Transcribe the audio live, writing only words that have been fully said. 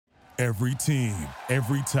Every team,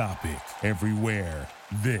 every topic, everywhere.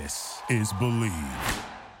 This is Believe.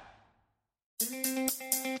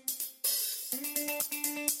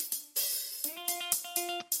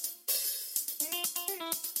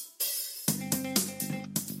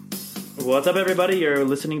 What's up, everybody? You're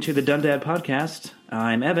listening to the Dumb Dad Podcast.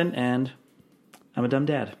 I'm Evan, and I'm a dumb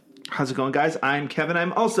dad. How's it going, guys? I'm Kevin.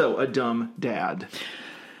 I'm also a dumb dad.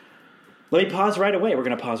 Let me pause right away. We're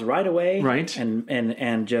going to pause right away. Right.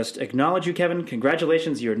 And just acknowledge you, Kevin.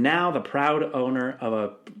 Congratulations. You're now the proud owner of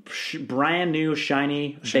a brand new,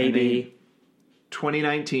 shiny baby.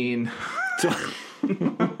 2019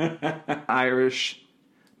 Irish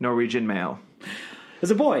Norwegian male.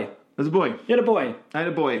 It's a boy. It was a boy. You had a boy. I had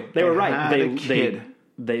a boy. They were right. Had a kid.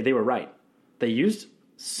 They were right. They used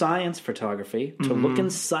science photography to look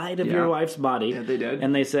inside of your wife's body. Yeah, they did.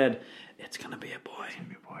 And they said, it's going to be a boy. It's gonna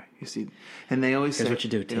be a boy. You see, and they always say, what you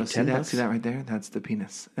do. Take see $10. that right there? That's the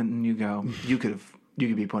penis. And you go, you could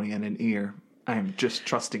be putting in an ear. I am just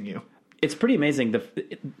trusting you. It's pretty amazing.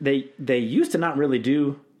 They used to not really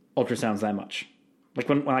do ultrasounds that much. Like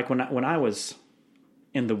when I was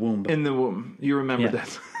in the womb. In the womb, you remember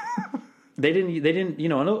that? They didn't. You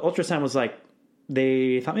know, an ultrasound was like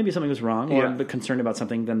they thought maybe something was wrong or concerned about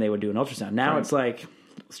something. Then they would do an ultrasound. Now it's like,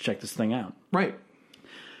 let's check this thing out. Right.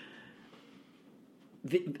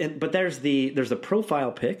 But there's the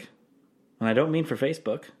profile pic, and I don't mean for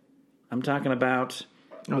Facebook. I'm talking about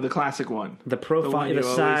the classic one. The profile, the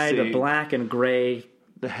side, the black and gray,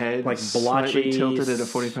 the head like slightly blotchy, tilted at a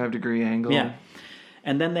 45-degree angle. Yeah,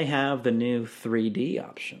 and then they have the new 3D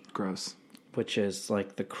option. Gross. Which is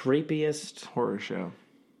like the creepiest horror show.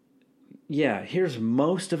 Yeah, here's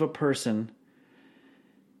most of a person.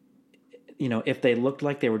 You know, if they looked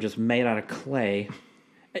like they were just made out of clay,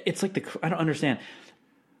 it's like I don't understand.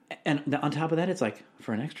 And on top of that, it's like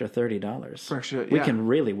for an extra $30, we can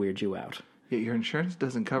really weird you out. Yeah, your insurance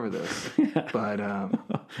doesn't cover this, but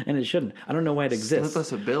and it shouldn't. I don't know why it exists. Slip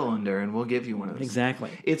us a bill under, and we'll give you one of those.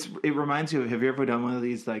 Exactly. It reminds you of. Have you ever done one of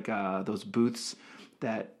these like those booths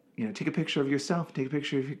that? You know, take a picture of yourself, take a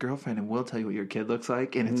picture of your girlfriend, and we'll tell you what your kid looks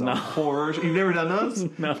like. And it's a horror. You've never done those?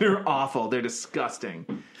 No. They're awful. They're disgusting.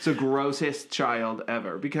 It's the grossest child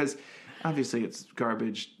ever. Because obviously it's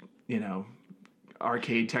garbage,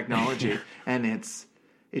 arcade technology. And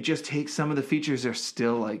it just takes some of the features are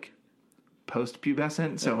still like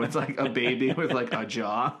post-pubescent. So it's like a baby with like a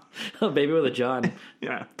jaw. A baby with a jaw and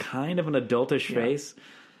yeah. Kind of an adultish face.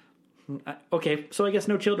 Okay, so I guess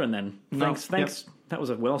no children then. Thanks. Yep. That was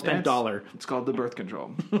a well-spent dollar. It's called the birth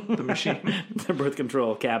control, the machine. The birth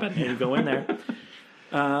control cabin. You go in there.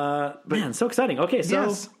 Man, so exciting. Okay,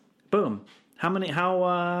 so boom.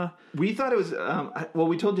 We thought it was,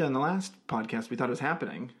 we told you on the last podcast, we thought it was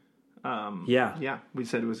happening. Yeah. We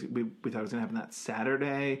said we thought it was going to happen that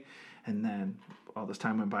Saturday, and then all this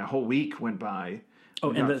time went by. A whole week went by.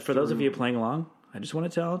 Oh, and for those of you playing along, I just want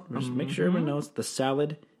to tell, just make sure everyone knows the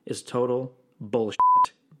salad is total bullshit.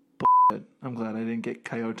 I'm glad I didn't get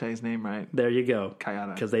Coyote's name right. There you go.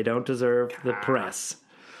 Coyote. Because they don't deserve the press.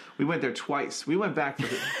 We went there twice. We went back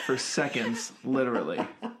for seconds, literally.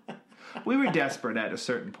 We were desperate at a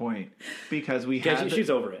certain point because she's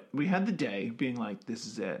over it. We had the day being like, this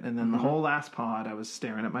is it. And then the whole last pod, I was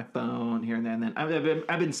staring at my phone here and there. And then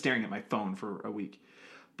I've been staring at my phone for a week.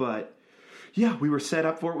 But yeah, we were set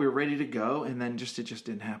up for it. We were ready to go. And then it just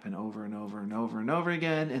didn't happen over and over and over and over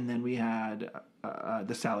again. And then we had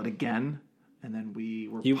the salad again. And then we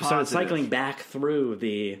were started cycling back through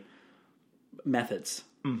the methods.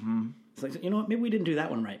 Mm-hmm. It's like, you know what? Maybe we didn't do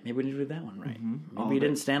that one right. Maybe we didn't do that one right. Mm-hmm. Maybe we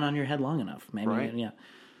didn't stand on your head long enough. Maybe, right. Yeah.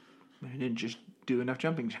 Maybe we didn't just do enough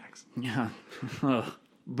jumping jacks. Yeah. But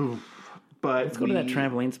let's go to that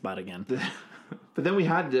trampoline spot again. But then we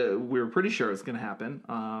were pretty sure it was going to happen,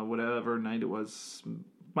 whatever night it was,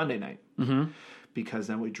 Monday night. Mm-hmm. Because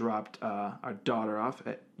then we dropped our daughter off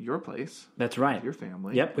at your place. That's right. With your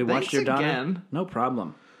family. Yep, we watched your daughter. Again. No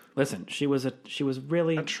problem. Listen, she was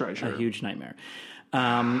really a treasure. A huge nightmare.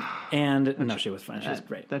 And no, she was fine. She was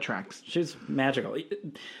great. That tracks. She's magical.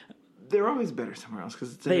 They're always better somewhere else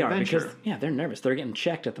because it's an adventure. Because they're nervous. They're getting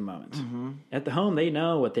checked at the moment. Mm-hmm. At the home, they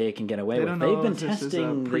know what they can get away with. They've been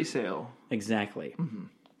testing pre-sale. Exactly. Mm-hmm.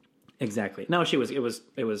 Exactly. No, she was. It was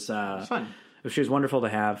fun. She was wonderful to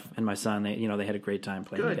have, and my son. They had a great time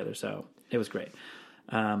playing together. So it was great.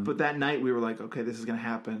 But that night we were like, okay, this is going to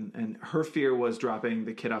happen. And her fear was dropping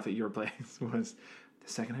the kid off at your place was the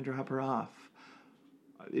second I drop her off,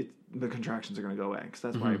 the contractions are going to go away. Because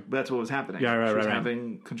that's what was happening. Yeah, right, she was right.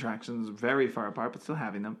 having contractions very far apart, but still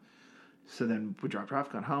having them. So then we dropped her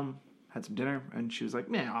off, got home, had some dinner, and she was like,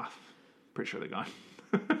 off. Pretty sure they're gone.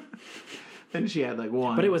 And she had like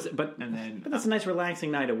one. But that's a nice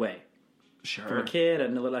relaxing night away. Sure. From a kid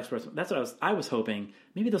and a little extra. That's what I was hoping.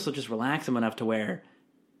 Maybe this will just relax him enough to where,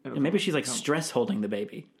 and maybe she's like stress holding the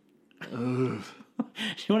baby. Ugh.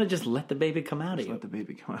 She want to just let the baby come out of you. Let the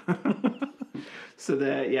baby come out. So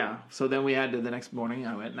then we had to, the next morning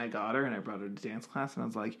I went and I got her and I brought her to dance class and I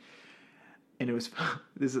was like, and it was,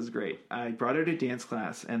 this is great. I brought her to dance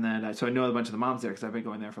class and then, so I know a bunch of the moms there because I've been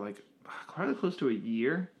going there for like probably close to a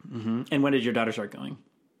year. Mm-hmm. And when did your daughter start going?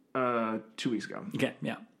 2 weeks ago. Okay,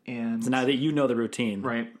 yeah. And so now that you know the routine.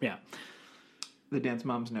 Right. Yeah. The dance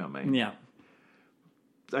moms know me. Yeah.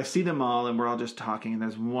 I see them all and we're all just talking and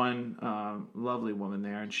there's one lovely woman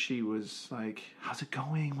there and she was like, how's it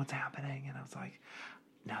going? What's happening? And I was like,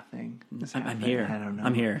 nothing. I'm here. I don't know.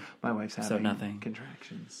 I'm here. My wife's having nothing.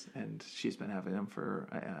 contractions and she's been having them for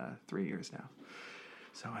 3 years now.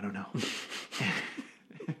 So I don't know.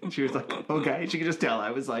 She was like, okay. She could just tell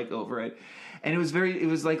I was like over it. And it was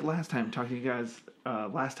like last time talking to you guys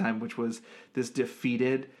which was this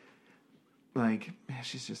defeated, like, man,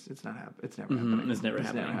 she's just, it's never happening. It's never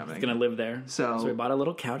happening. It's going to live there. So we bought a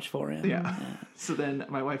little couch for him. Yeah. So then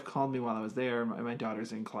my wife called me while I was there. My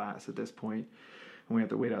daughter's in class at this point, and we have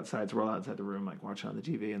to wait outside. So we're all outside the room, like, watching on the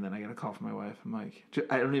TV. And then I get a call from my wife. I'm like,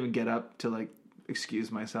 I don't even get up to, like,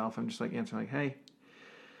 excuse myself. I'm just, like, answering, like, hey.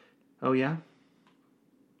 Oh, yeah?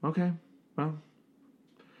 Okay. Well,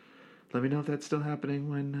 let me know if that's still happening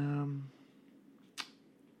when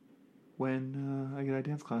I get out of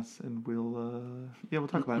dance class, and we'll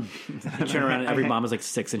talk about it. You turn around and every mom is like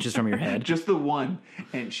 6 inches from your head. Just the one.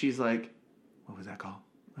 And she's like, what was that called?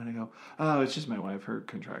 And I go, oh, it's just my wife. Her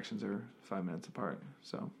contractions are 5 minutes apart.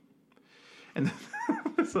 So, and then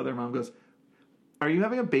this other mom goes, are you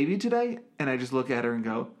having a baby today? And I just look at her and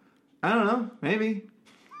go, I don't know, maybe.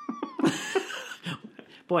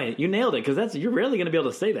 Boy, you nailed it, because you're rarely going to be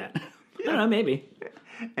able to say that. I don't know, maybe.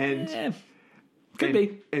 And... Could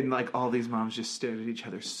be. And like all these moms just stared at each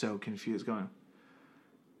other so confused, going,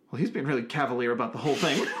 well, he's being really cavalier about the whole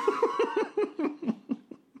thing.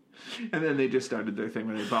 And then they just started their thing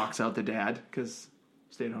where they box out the dad, because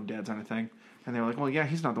stay-at-home dads aren't a thing. And they were like, well, yeah,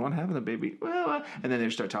 he's not the one having the baby. Well, and then they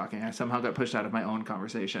start talking. I somehow got pushed out of my own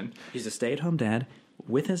conversation. He's a stay-at-home dad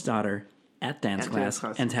with his daughter at dance class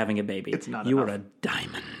and having a baby. It's not You enough. are a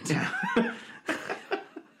diamond. Yeah.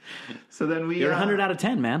 So then you're 100 out of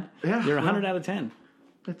 10, man. Yeah, you're 100 out of 10.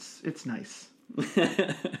 It's nice.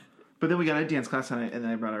 But then we got a dance class, and then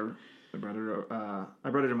I brought her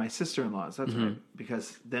to my sister-in-law's. That's right,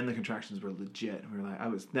 because then the contractions were legit. And we were like,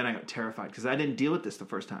 then I got terrified because I didn't deal with this the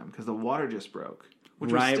first time because the water just broke,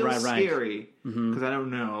 which was still scary because I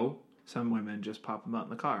don't know. Some women just pop them out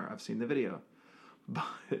in the car. I've seen the video, but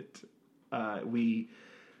I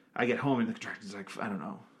get home and the contractions like I don't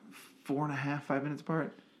know, 4.5, 5 minutes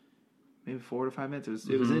apart. Maybe 4 to 5 minutes.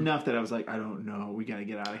 It was enough that I was like, I don't know. We got to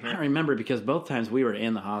get out of here. I don't remember because both times we were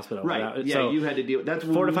in the hospital. Right. Yeah, so you had to deal. That's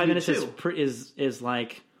 4 to 5 minutes is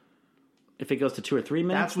like if it goes to 2 or 3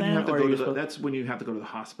 minutes. That's when you have to go to that's when you have to go to the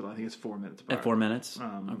hospital. I think it's 4 minutes apart. At 4 minutes.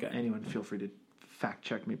 Okay. Anyone feel free to fact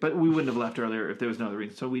check me, but we wouldn't have left earlier if there was no other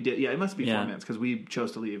reason. So we did. Yeah, it must be 4 minutes because we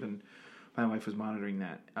chose to leave and. My wife was monitoring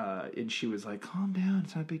that, and she was like, calm down,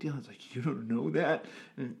 it's not a big deal. I was like, you don't know that?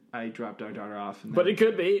 And I dropped our daughter off. And but it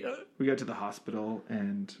could be. We got to the hospital,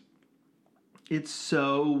 and it's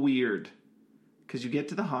so weird. Because you get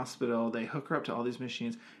to the hospital, they hook her up to all these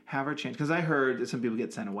machines, have her changed. Because I heard that some people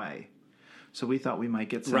get sent away. So we thought we might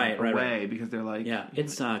get sent away because they're like... Yeah,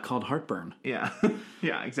 it's called heartburn. Yeah,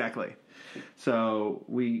 yeah, exactly. So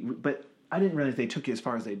but... I didn't realize they took you as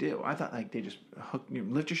far as they do. I thought like they just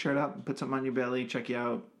lift your shirt up, put something on your belly, check you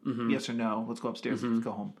out, yes or no, let's go upstairs, let's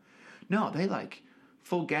go home. No, they like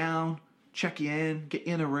full gown, check you in, get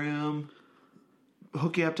you in a room,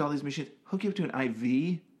 hook you up to all these machines, hook you up to an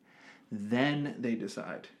IV, then they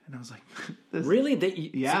decide. And I was like, really?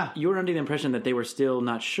 Yeah. So you were under the impression that they were still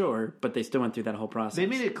not sure, but they still went through that whole process. They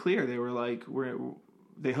made it clear. They were like,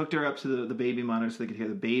 they hooked her up to the baby monitor so they could hear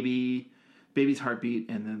the baby's heartbeat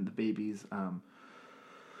and then the baby's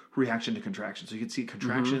reaction to contractions. So you could see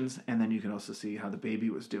contractions and then you can also see how the baby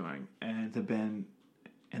was doing. And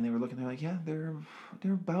they were looking, they're like, yeah, they're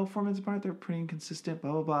about 4 minutes apart. They're pretty inconsistent,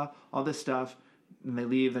 blah, blah, blah, all this stuff. And they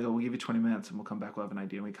leave. They go, we'll give you 20 minutes and we'll come back. We'll have an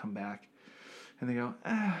idea. And we come back and they go,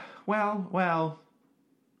 well,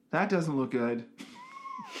 that doesn't look good.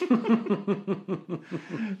 And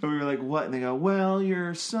we were like, what? And they go, well,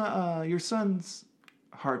 your son's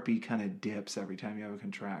heartbeat kind of dips every time you have a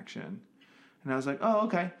contraction. And I was like, oh,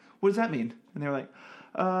 okay. What does that mean? And they were like,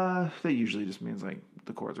 that usually just means like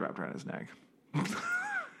the cord's wrapped around his neck.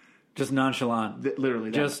 Just nonchalant.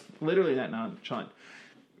 Literally that nonchalant.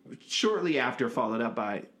 shortly after followed up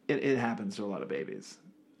by, it happens to a lot of babies.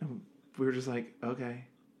 And we were just like, okay,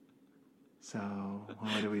 so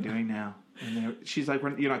what are we doing now? And she's like,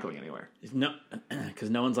 you're not going anywhere. No, because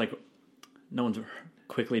no one's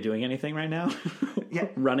quickly doing anything right now. Yeah.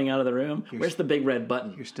 Running out of the room. Where's the big red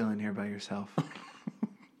button? You're still in here by yourself.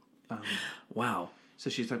 Wow. So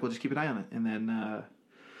she's like, well, just keep an eye on it. And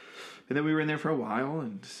then we were in there for a while,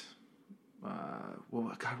 and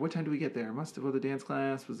God, what time did we get there? The dance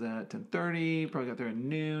class was at 10:30. Probably got there at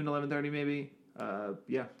noon, 11:30 maybe.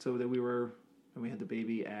 So that we had the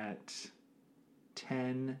baby at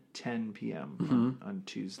 10 p.m. on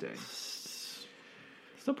Tuesday.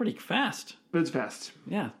 Still pretty fast. But it's fast.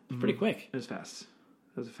 Yeah, it's pretty quick. It was fast.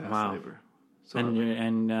 It was a fast labor. So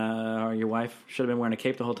your wife should have been wearing a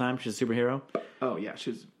cape the whole time. She's a superhero. Oh yeah,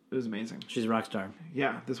 it was amazing. She's a rock star.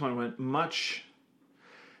 Yeah, this one went much.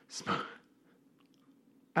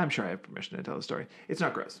 I'm sure I have permission to tell the story. It's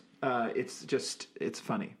not gross. It's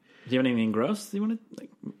funny. Do you have anything gross you want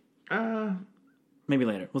to maybe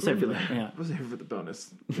later. We'll save it for later. Yeah. We'll save it for the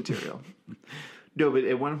bonus material. No, but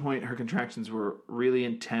at one point her contractions were really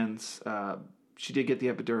intense. She did get the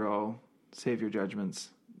epidural. Save your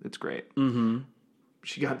judgments. It's great. Mm-hmm.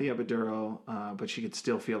 She got the epidural, but she could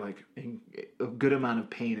still feel like a good amount of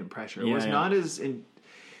pain and pressure. It was not as in.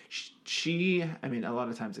 I mean, a lot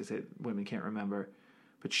of times they say women can't remember,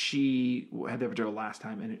 but she had the epidural last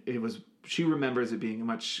time, and it was. She remembers it being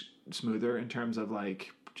much smoother in terms of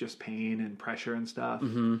like just pain and pressure and stuff.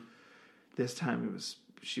 Mm-hmm. This time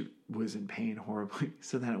she was in pain horribly.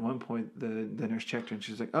 So then at one point the nurse checked her and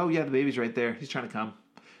she was like, "Oh yeah, the baby's right there. He's trying to come.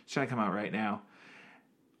 He's trying to come out right now."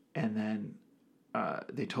 And then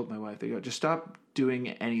they told my wife, they go, "Just stop doing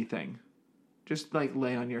anything. Just like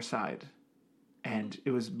lay on your side." And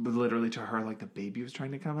it was literally to her like the baby was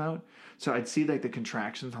trying to come out. So I'd see like the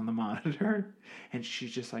contractions on the monitor, and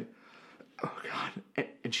she's just like, "Oh God!"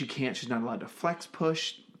 And she's not allowed to flex,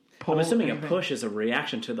 push, pull. I'm assuming anything. A push is a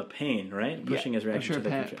reaction to the pain, right? Pushing is a reaction to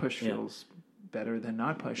the push feels better than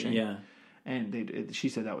not pushing. Yeah. And she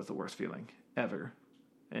said that was the worst feeling ever.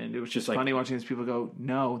 And it was just funny watching these people go,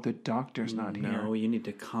 "No, the doctor's not here. No, you need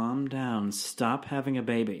to calm down. Stop having a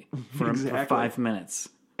baby for 5 minutes."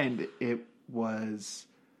 And it was...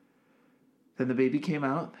 Then the baby came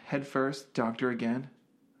out, head first, doctor again.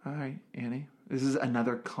 "All right, Annie." This is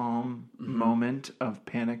another calm moment of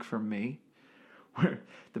panic for me, where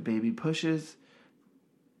the baby pushes,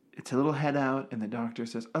 it's a little head out, and the doctor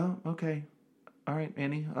says, "Oh, okay. All right,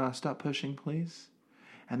 Annie, stop pushing, please."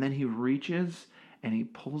 And then he reaches and he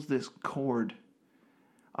pulls this cord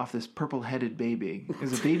off this purple-headed baby. It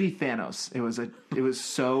was a baby Thanos. It was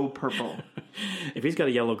so purple. If he's got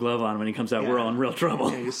a yellow glove on when he comes out, we're all in real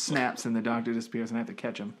trouble. Yeah, he snaps and the doctor disappears and I have to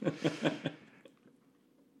catch him.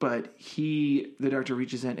 But the doctor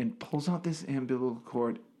reaches in and pulls out this umbilical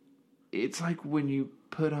cord. It's like if you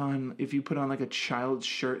put on like a child's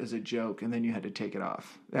shirt as a joke and then you had to take it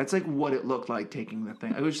off. That's like what it looked like taking the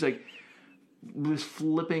thing. It was just like, was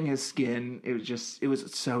flipping his skin. It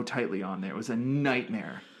was so tightly on there. It was a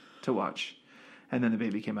nightmare to watch. And then the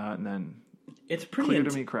baby came out, and then it's pretty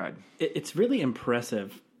to me cried. It's really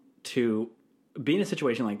impressive to be in a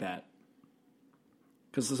situation like that.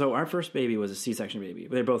 Because our first baby was a C-section baby.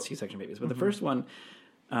 They're both C-section babies, but the first one,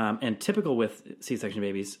 and typical with C-section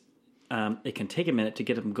babies, it can take a minute to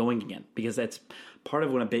get them going again, because that's part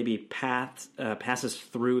of when a baby passes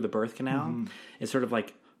through the birth canal. It's sort of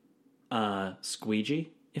like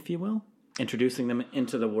squeegee, if you will, introducing them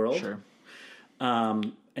into the world. Sure.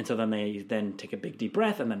 And so then they take a big deep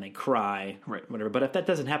breath and then they cry, right? Whatever. But if that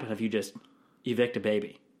doesn't happen, if you just evict a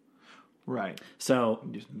baby, right? So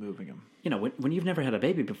I'm just moving them. You know, when you've never had a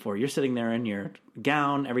baby before, you're sitting there in your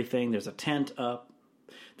gown, everything. There's a tent up.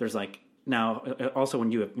 There's like now also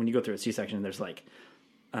when you go through a C-section, there's like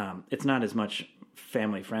it's not as much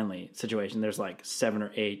family-friendly situation. There's like 7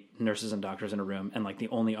 or 8 nurses and doctors in a room, and like the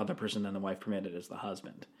only other person than the wife permitted is the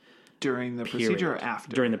husband. During the procedure or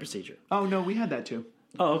after? During the procedure. Oh, no, we had that too.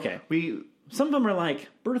 Oh, okay. Some of them are like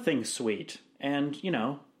birthing suite, and,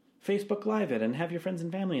 Facebook Live it and have your friends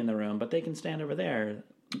and family in the room, but they can stand over there.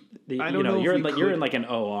 I don't know. You're in like an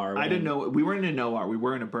OR. I didn't know. We weren't in an OR. We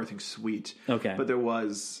were in a birthing suite. Okay. But there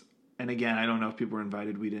was, and again, I don't know if people were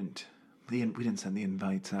invited. We didn't send the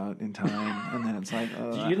invites out in time, and then it's like,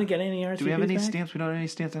 you didn't get any RSVPs? Do we have any back? stamps? We don't have any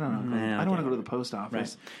stamps. I don't know. I don't want to go to the post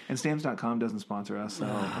office. Right. And Stamps.com doesn't sponsor us, so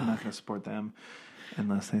I'm not going to support them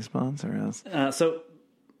unless they sponsor us.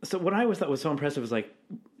 So what I always thought was so impressive was like,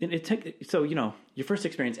 your first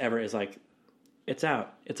experience ever is like, it's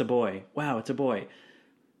out. It's a boy. Wow, it's a boy.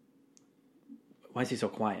 Why is he so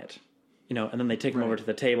quiet? and then they take him over to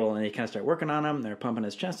the table and they kind of start working on him. They're pumping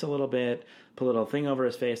his chest a little bit, put a little thing over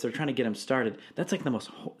his face. They're trying to get him started. That's like the most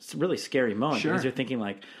really scary moment because you're thinking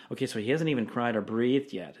like, okay, so he hasn't even cried or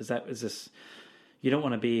breathed yet. Is this? You don't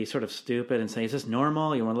want to be sort of stupid and say, is this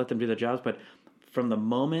normal? You want to let them do their jobs, but from the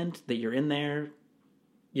moment that you're in there,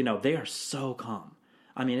 they are so calm.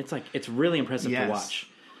 I mean, it's really impressive to watch.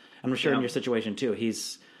 I'm sure in your situation too.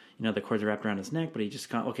 He's, the cords are wrapped around his neck, but he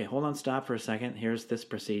just okay, hold on, stop for a second. Here's this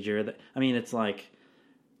procedure. It's like,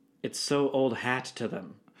 it's so old hat to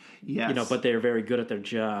them. Yes. But they're very good at their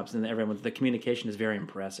jobs, and the communication is very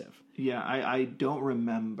impressive. Yeah, I don't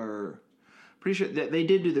remember. Pretty sure they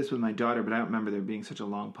did do this with my daughter, but I don't remember there being such a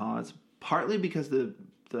long pause. Partly because the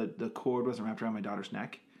cord wasn't wrapped around my daughter's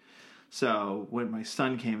neck. So when my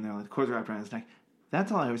son came, they're like, the cord's wrapped around his neck.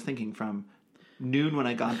 That's all I was thinking from noon when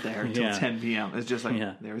I got there till 10 p.m. It's just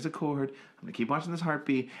like, there's a cord. I'm going to keep watching this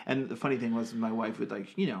heartbeat. And the funny thing was my wife would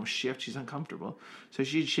shift. She's uncomfortable. So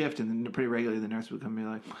she'd shift, and then pretty regularly the nurse would come and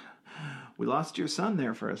be like, we lost your son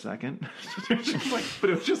there for a second. But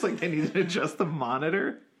it was just like they needed to adjust the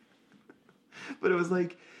monitor. But it was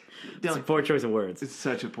like... It's a poor choice of words. It's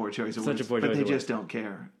such a poor choice of words. But they just don't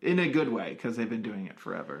care. In a good way, because they've been doing it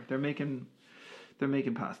forever. They're making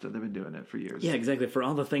pasta. They've been doing it for years. Yeah, exactly. For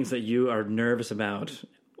all the things that you are nervous about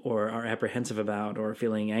or are apprehensive about or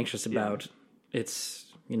feeling anxious about, it's...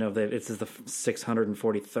 this is the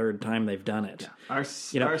 643rd time they've done it.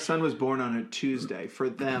 Yeah. Our son was born on a Tuesday. For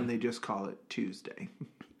them, they just call it Tuesday.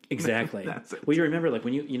 Exactly. That's it. Well, you remember, like,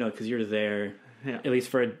 when because you're there, at least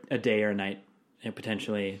for a day or a night,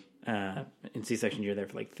 potentially, in C-section, you're there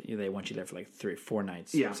for, they want you there for, 3 or 4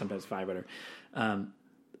 nights. Yeah. Sometimes 5, whatever.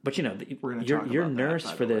 But, you're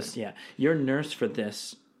nursed for this. Yeah. You're nursed for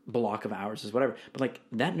this block of hours is whatever. But,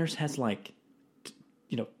 that nurse has,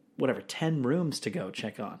 10 rooms to go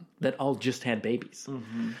check on that all just had babies.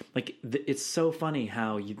 Mm-hmm. It's so funny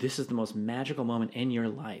how this is the most magical moment in your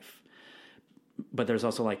life, but there's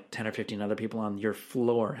also 10 or 15 other people on your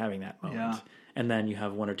floor having that moment. Yeah. And then you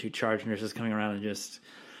have 1 or 2 charge nurses coming around and just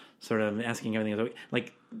sort of asking everything.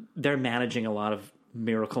 They're managing a lot of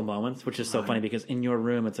miracle moments, which is so funny because in your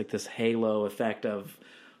room, it's this halo effect of,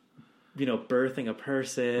 birthing a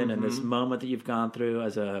person and this moment that you've gone through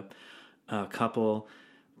as a couple.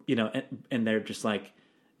 And they're just like,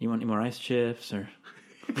 you want any more ice chips? Or,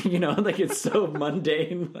 it's so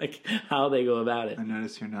mundane, how they go about it. I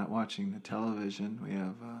notice you're not watching the television. We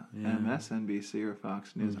have MSNBC or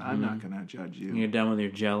Fox News. Mm-hmm. I'm not going to judge you. You're done with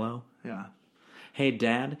your Jell-O? Yeah. Hey,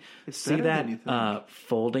 Dad, see that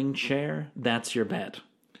folding chair? That's your bed.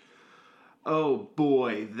 Oh,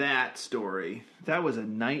 boy, that story. That was a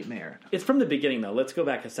nightmare. It's from the beginning, though. Let's go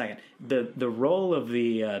back a second. The role of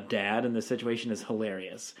the dad in this situation is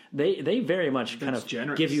hilarious. They very much kind of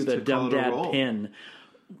give you the dumb dad pin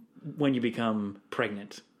when you become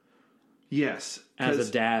pregnant. Yes. As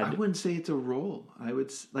a dad. I wouldn't say it's a role. I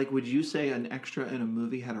would, would you say an extra in a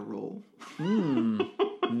movie had a role?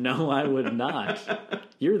 No, I would not.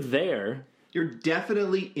 You're there. You're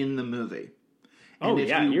definitely in the movie. And if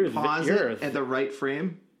you pause it at the right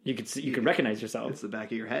frame, you could recognize yourself. It's the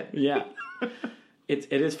back of your head. Yeah.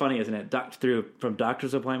 It is funny, isn't it? From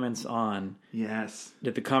doctor's appointments on. Yes.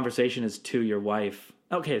 That the conversation is to your wife.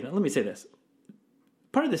 Okay, let me say this.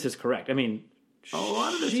 Part of this is correct. I mean, a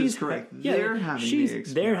lot of this is correct. They're having the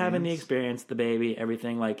experience. They're having the experience, the baby,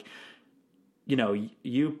 everything.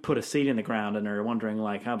 You put a seed in the ground and are wondering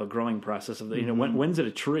how the growing process of the, when's it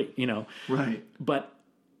a tree? Right. But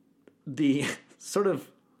the sort of,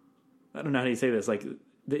 I don't know how you say this,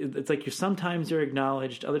 it's sometimes you're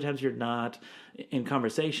acknowledged, other times you're not. In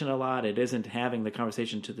conversation a lot, it isn't having the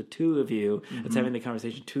conversation to the two of you, it's having the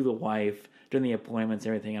conversation to the wife during the appointments,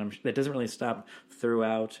 everything, and that doesn't really stop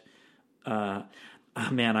throughout. Man,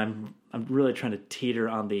 I'm really trying to teeter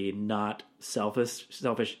on the not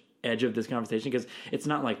selfish edge of this conversation because it's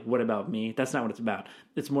not what about me? That's not what it's about.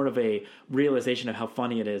 It's more of a realization of how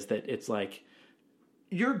funny it is that it's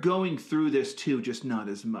you're going through this too, just not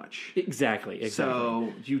as much. Exactly.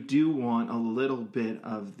 So you do want a little bit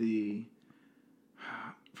of the,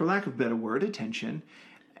 for lack of a better word, attention.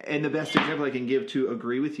 And the best example I can give to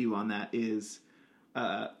agree with you on that is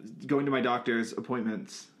going to my doctor's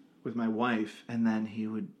appointments with my wife, and then he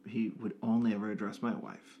would only ever address my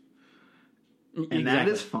wife. And that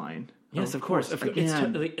is fine. Yes, of course.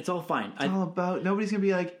 It's all fine. It's all about, nobody's going to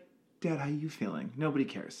be like, Dad, how are you feeling? Nobody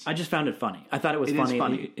cares. I just found it funny. I thought it was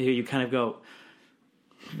funny. You kind of go,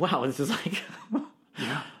 wow, this is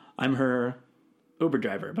yeah. I'm her Uber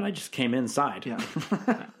driver, but I just came inside. Yeah,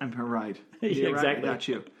 I'm her ride. Yeah, exactly. Right, got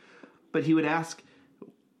you. But he would ask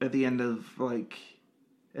at the end of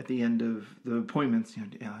at the end of the appointments, do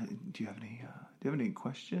you have any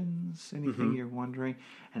questions? Anything you're wondering?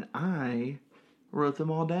 And I wrote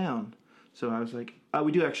them all down. So I was like,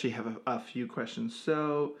 we do actually have a few questions.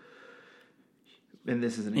 So, and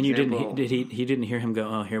this is an example. And he didn't hear him go,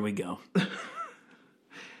 oh, here we go.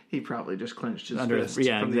 He probably just clenched his Under fist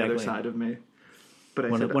from the other side of me. But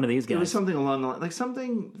I said, one of these guys. It was something along the line, like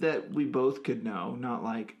something that we both could know, not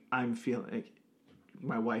like I'm feeling like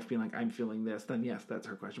my wife being like I'm feeling this. Then yes, that's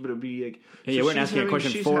her question. But it would be like you weren't asking a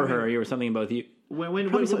question for her. You were something about you.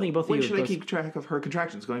 When should I keep track of her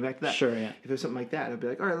contractions? Going back to that, sure, yeah. If there's something like that, I'd be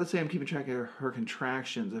like, all right, let's say I'm keeping track of her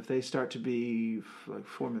contractions. If they start to be like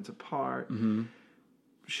 4 minutes apart.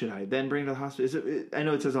 Should I then bring it to the hospital? I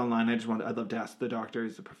know it says online. I'd love to ask the doctor.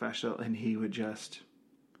 He's a professional, and he would just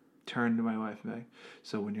turn to my wife and be like,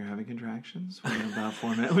 so when you're having contractions, when you're about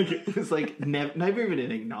 4 minutes, like, it was like never even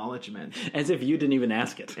an acknowledgement. As if you didn't even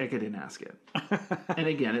ask it. I didn't ask it. And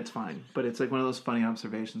again, it's fine, but it's like one of those funny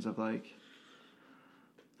observations of like,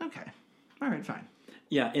 okay, all right, fine.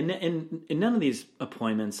 Yeah, in none of these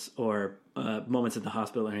appointments or moments at the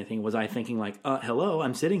hospital or anything was I thinking like, hello,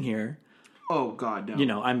 I'm sitting here. Oh God, no. You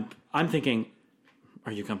know, I'm thinking,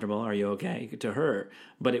 are you comfortable? Are you okay? To her,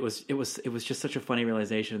 but it was just such a funny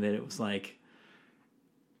realization that it was like,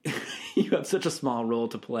 you have such a small role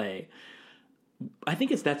to play. I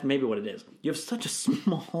think that's maybe what it is. You have such a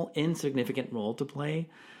small, insignificant role to play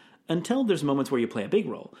until there's moments where you play a big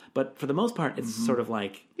role. But for the most part, it's sort of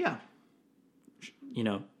like, yeah, you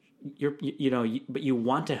know. But you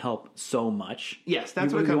want to help so much. Yes,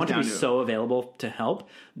 that's what it comes down to. You want to be so available to help.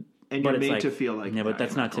 And you're made to feel like, yeah, but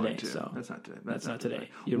that's not today. So that's not today. That's not today.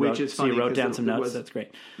 You wrote down some notes. That's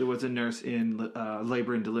great. There was a nurse in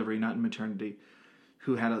labor and delivery, not in maternity,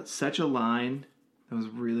 who had such a line that was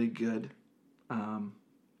really good.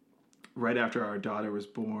 Right after our daughter was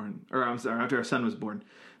born, or I'm sorry, after our son was born,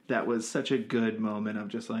 that was such a good moment of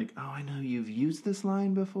just like, oh, I know you've used this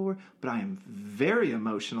line before, but I am very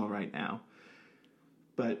emotional right now.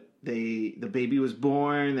 But the baby was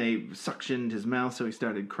born, they suctioned his mouth so he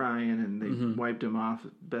started crying, and they wiped him off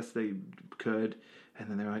best they could. And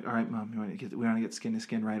then they were like, all right, Mom, we want to get skin to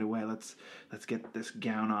skin right away. Let's get this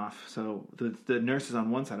gown off. So the nurse is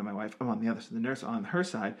on one side of my wife. I'm on the other. So the nurse on her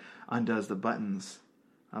side undoes the buttons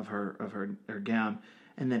of her gown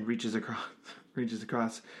and then reaches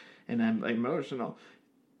across, and I'm emotional.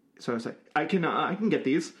 So I was like, I can get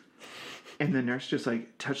these. And the nurse just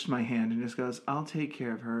like touched my hand and just goes, I'll take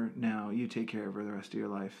care of her now. You take care of her the rest of your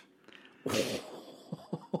life.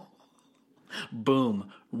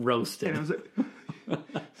 Boom. Roasted. And I was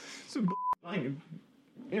like, some line.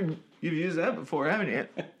 You've used that before, haven't you?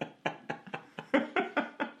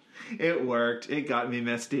 It worked. It got me,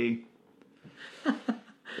 Misty.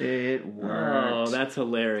 It worked. Oh, that's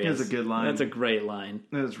hilarious. It was a good line. That's a great line.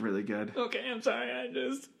 It was really good. Okay, I'm sorry.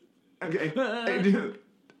 Okay. Hey, dude.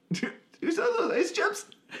 You saw those ice chips?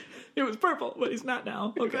 It was purple, but he's not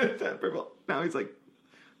now. Okay. It's not purple. Now he's a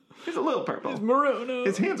little purple. He's maroon. Oh.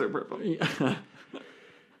 His hands are purple. Yeah.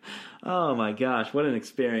 Oh my gosh, what an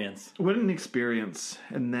experience. What an experience.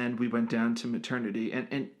 And then we went down to maternity.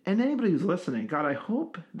 And anybody who's listening, God, I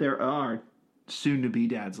hope there are soon-to-be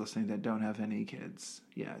dads listening that don't have any kids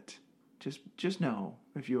yet. Just know,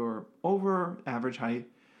 if you're over average height,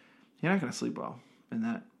 you're not going to sleep well. And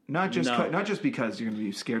that not just because you're going to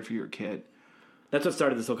be scared for your kid. That's what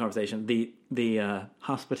started this whole conversation. The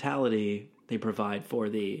hospitality they provide for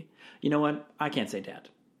the... You know what? I can't say dad.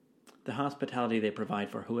 The hospitality they provide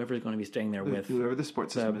for whoever's going to be staying there with... Whoever the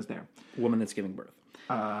support system is there. Woman that's giving birth.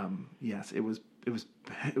 Yes, it was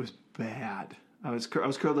bad. I was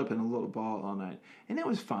curled up in a little ball all night. And it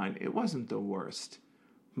was fine. It wasn't the worst.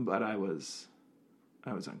 But I was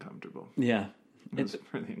uncomfortable. Yeah. It was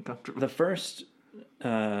really uncomfortable. The first...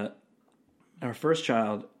 our first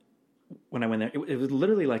child, when I went there, it was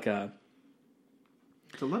literally like a...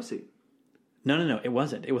 It's a love seat. No, it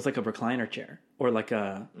wasn't. It was like a recliner chair, or like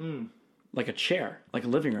a chair, like a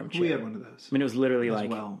living room chair. We had one of those. I mean, it was literally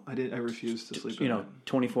like... Well, I refused to sleep in it.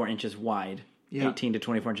 24 inches wide, 18 to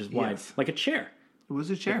 24 inches wide, like a chair. It was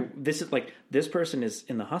a chair. Like, this is like, this person is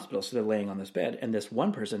in the hospital, so they're laying on this bed, and this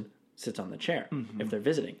one person sits on the chair if they're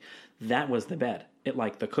visiting. That was the bed. It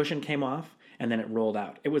like, the cushion came off, and then it rolled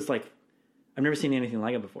out. It was like, I've never seen anything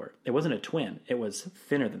like it before. It wasn't a twin. It was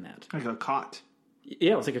thinner than that. Like a cot.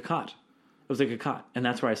 Yeah, it was like a cot. It was like a cot. And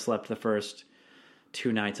that's where I slept the first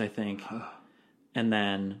 2 nights, I think. And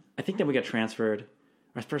then, I think then we got transferred.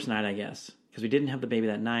 Our first night, I guess. Because we didn't have the baby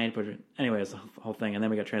that night. But anyway, it was the whole thing. And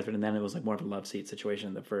then we got transferred. And then it was like more of a love seat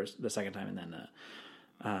situation the second time. And then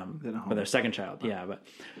with their second child. Yeah,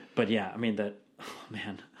 but yeah, I mean oh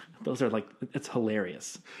man, those are like, it's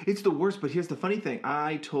hilarious. It's the worst, but here's the funny thing.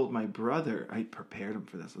 I told my brother, I prepared him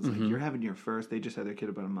for this. I was like, you're having your first. They just had their kid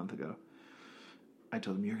about a month ago. I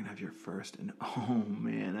told him, you're going to have your first. And oh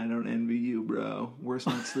man, I don't envy you, bro. Worst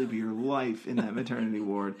night's sleep of your life in that maternity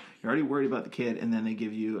ward. You're already worried about the kid, and then they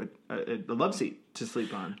give you a love seat to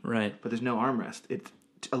sleep on. Right. But there's no armrest. It's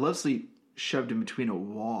a love seat shoved in between a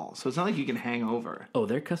wall. So it's not like you can hang over. Oh,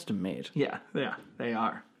 they're custom made. Yeah, they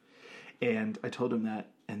are. And I told him that,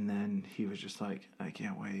 and then he was just like, I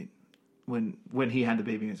can't wait. When he had the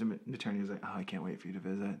baby as a maternity, he was like, oh, I can't wait for you to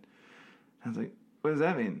visit. I was like, what does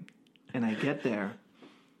that mean? And I get there,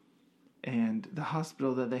 and the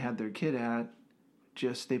hospital that they had their kid at,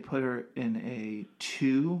 they put her in a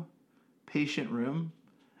 2-patient room,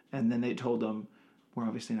 and then they told them, we're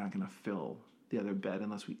obviously not going to fill the other bed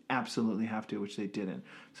unless we absolutely have to, which they didn't.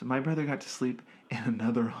 So my brother got to sleep in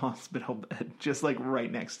another hospital bed, just like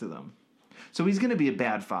right next to them. So he's going to be a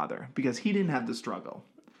bad father because he didn't have the struggle.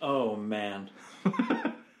 Oh man,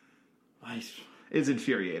 It's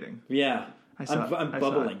infuriating. Yeah, I'm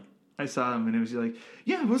bubbling. I saw him and it was like,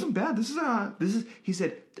 yeah, it wasn't bad. This is. He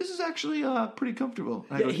said, this is actually pretty comfortable.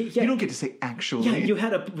 And I go, you don't get to say actually. Yeah, you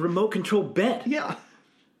had a remote control bed. Yeah,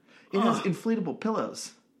 it has inflatable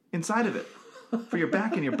pillows inside of it for your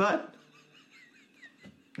back and your butt.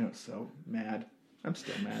 I was so mad. I'm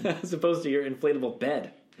still mad. As opposed to your inflatable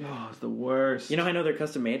bed. Oh, it's the worst. You know, I know they're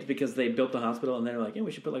custom made because they built the hospital and they're like, yeah,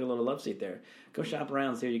 we should put like a little love seat there. Go shop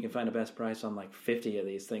around, see if you can find a best price on like 50 of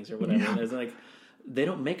these things or whatever. Yeah. And it's like, they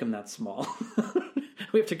don't make them that small.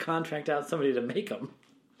 We have to contract out somebody to make them.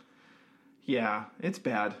 Yeah, it's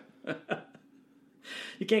bad.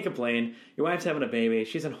 You can't complain. Your wife's having a baby.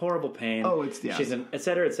 She's in horrible pain. Oh, she's in, et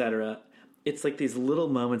cetera, et cetera. It's like these little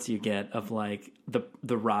moments you get of like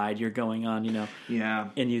the ride you're going on, you know. Yeah.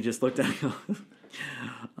 And you just looked at it and go,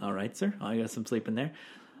 all right, sir. I got some sleep in there.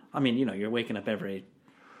 I mean, you know, you're waking up every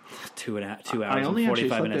 2 hours I only and 45 actually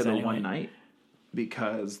slept minutes there anyway. One night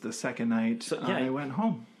because the second night I went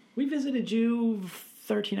home. We visited you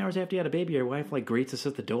 13 hours after you had a baby. Your wife like greets us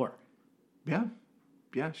at the door. Yeah.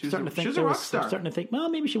 Yeah, she was a rock I'm star. starting to think, well,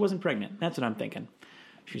 maybe she wasn't pregnant. That's what I'm thinking.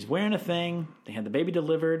 She's wearing a thing. They had the baby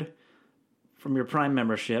delivered from your Prime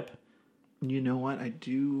membership. You know what? I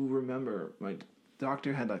do remember my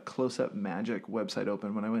doctor had a Close-Up Magic website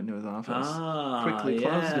open when I went into his office. Quickly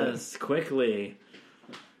closed it. Quickly.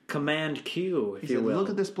 Command Q, if He you said, will. look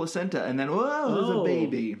at this placenta, and then, whoa, there's a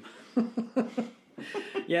baby.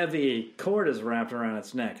 Yeah, the cord is wrapped around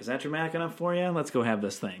its neck. Is that dramatic enough for you? Let's go have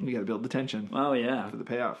this thing. You got to build the tension Oh, yeah. for the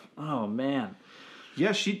payoff. Oh, man.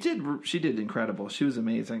 Yeah, she did incredible. She was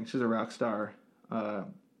amazing. She's a rock star.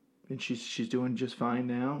 And she's doing just fine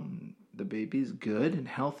now. The baby's good and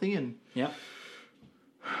healthy, and Yep.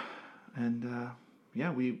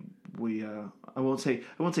 yeah, we I won't say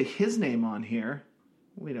his name on here.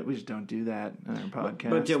 We just don't do that on our podcast.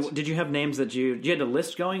 But did you have names that you had a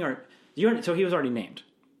list going, or so he was already named?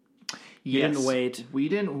 You didn't wait. We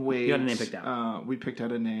didn't wait. You had a name picked out. We picked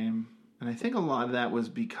out a name, and I think a lot of that was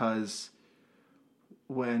because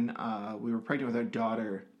when we were pregnant with our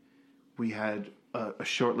daughter, we had a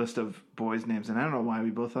short list of boys' names, and I don't know why we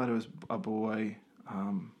both thought it was a boy.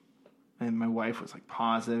 And my wife was like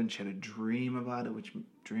positive, and she had a dream about it, which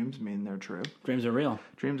dreams mean they're true. Dreams are real.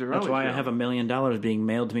 Dreams are That's why real. I have $1 million being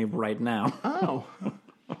mailed to me right now. Oh.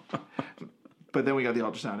 But then we got the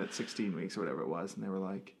ultrasound at 16 weeks or whatever it was, and they were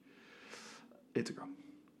like, it's a girl.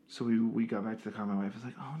 So we got back to the car. My wife was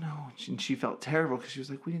like, oh no. And she felt terrible because she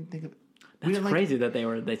was like, we didn't think of it. That's crazy that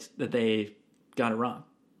they got it wrong.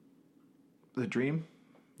 The dream?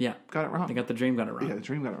 Yeah. Got it wrong. They got the dream got it wrong. Yeah, the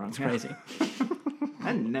dream got it wrong. It's crazy.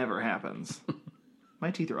 That never happens. My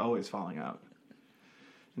teeth are always falling out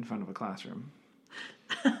in front of a classroom.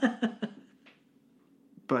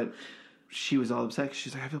 But she was all upset because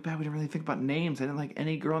she's like, I feel bad. We didn't really think about names. I didn't like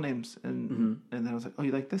any girl names. And then I was like, oh,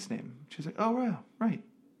 you like this name? She was like, oh, wow, right.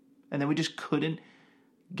 And then we just couldn't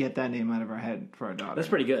get that name out of our head for our daughter. That's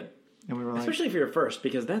pretty good. And we were like, especially for your first,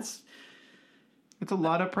 because it's a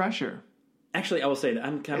lot of pressure. Actually, I will say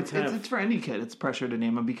that it's for any kid. It's pressure to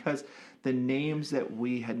name them because the names that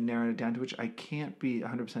we had narrowed it down to, which I can't be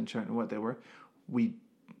 100% certain what they were,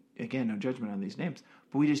 again, no judgment on these names,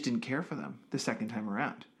 but we just didn't care for them the second time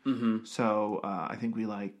around. Mm-hmm. So I think we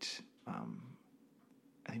liked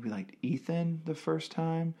Ethan the first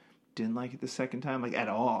time. Didn't like it the second time, like at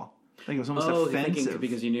all. Like it was almost offensive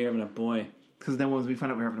because you knew you were having a boy. Because then once we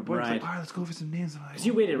found out we were having a boy, right. it was like, all right, let's go over some names. Because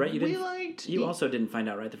you waited, right? You also didn't find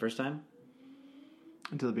out, right, the first time?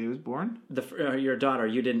 Until the baby was born? Your daughter,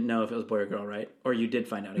 you didn't know if it was boy or girl, right? Or you did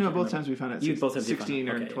find out? No, both times we found out. You both times 16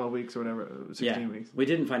 or okay. 12 weeks or whatever. 16 weeks. We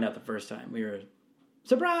didn't find out the first time. We were,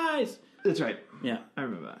 surprise! That's right. Yeah. I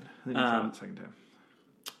remember that. Then you found out the second time.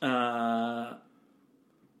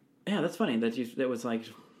 Yeah, that's funny that was like,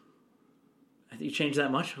 I think you changed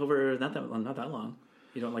that much over not that long.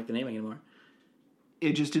 You don't like the name anymore.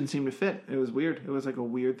 It just didn't seem to fit. It was weird. It was like a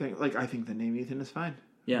weird thing. Like, I think the name Ethan is fine.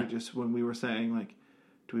 Yeah. When we were saying, like,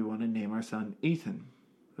 do we want to name our son Ethan?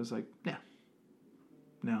 It was like, yeah.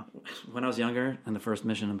 No. When I was younger and the first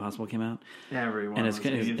Mission Impossible came out, everyone and was his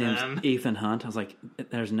name's Ethan Hunt. I was like,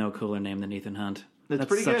 there's no cooler name than Ethan Hunt. That's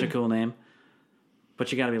pretty such good. a cool name.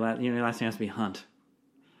 But you got to be your last name has to be Hunt.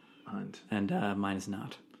 Hunt. And mine is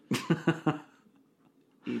not.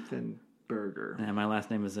 Ethan Burger. And my last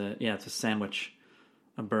name is it's a sandwich,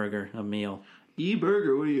 a burger, a meal.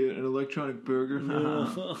 E-Burger, what are you, an electronic burger?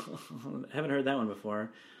 Haven't heard that one before.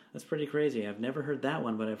 That's pretty crazy. I've never heard that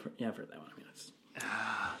one, but I've heard that one. I mean,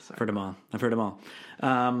 I've heard them all. I've heard them all.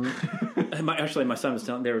 My son was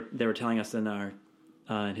telling. They were telling us in our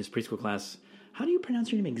in his preschool class, how do you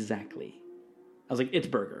pronounce your name exactly? I was like, it's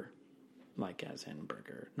Burger, like as in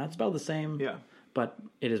burger, not spelled the same. Yeah, but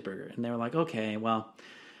it is Burger. And they were like, okay, well,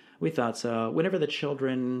 we thought so. Whenever the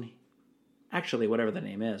children. Actually, whatever the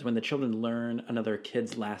name is, when the children learn another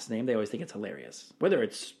kid's last name, they always think it's hilarious. Whether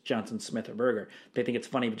it's Johnson, Smith, or Berger, they think it's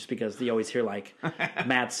funny just because they always hear like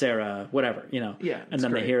Matt, Sarah, whatever, Yeah, and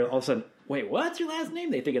then they hear all of a sudden, wait, what's your last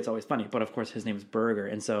name? They think it's always funny. But of course, his name is Berger.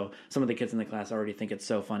 And so some of the kids in the class already think it's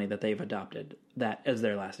so funny that they've adopted that as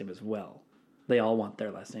their last name as well. They all want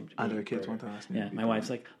their last name to be other kids Berger. want their last name. Yeah, my wife's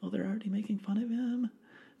like, oh, they're already making fun of him.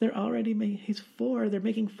 They're already he's 4. They're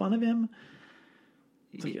making fun of him.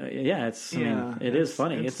 It's like, it is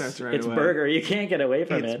funny. It's Burger. You can't get away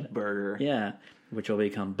from it. It's Burger. Yeah. Which will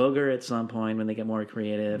become Booger at some point when they get more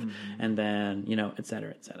creative. Mm-hmm. And then, et cetera,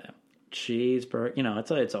 et cetera.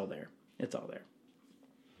 Cheeseburger. It's all there. It's all there.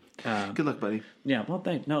 Good luck, buddy. Yeah. Well,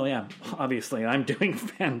 thanks. No, yeah. Obviously, I'm doing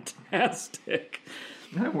fantastic.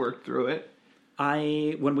 I worked through it.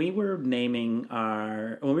 When we were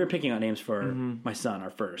picking out names for my son,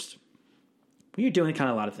 our first, we were doing kind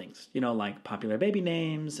of a lot of things, like popular baby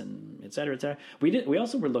names and et cetera, et cetera. We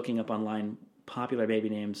also were looking up online popular baby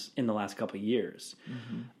names in the last couple of years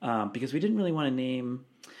because we didn't really want to name.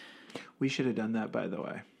 We should have done that, by the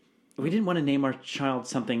way. We didn't want to name our child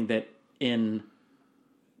something that in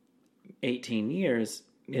 18 years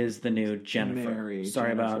is the new Jennifer.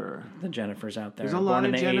 Sorry Jennifer. about the Jennifers out there. There's a lot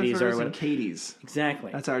of Jennifers and Katie's. Exactly.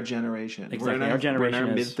 That's our generation. Exactly. Our generation we're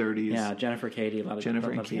in our is mid-30s. Yeah, Jennifer, Katie, a lot of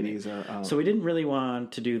Jennifer and Katie's are out. So we didn't really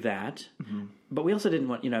want to do that, but we also didn't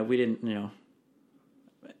want. We didn't.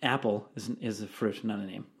 Apple is a fruit, not a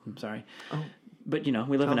name. I'm sorry. Oh. But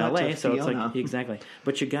we live in LA, so it's like exactly.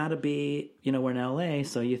 But you got to be. We're in LA,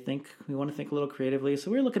 so we want to think a little creatively. So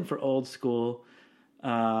we're looking for old school.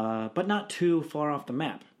 But not too far off the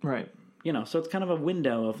map. Right. So it's kind of a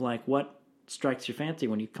window of like what strikes your fancy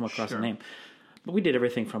when you come across a name. But we did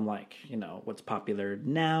everything from like, what's popular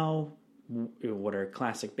now, what are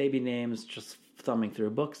classic baby names, just thumbing through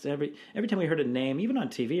books. Every time we heard a name, even on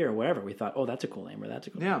TV or wherever, we thought, oh, that's a cool name or that's a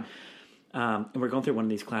cool name. And we're going through one of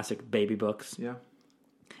these classic baby books. Yeah.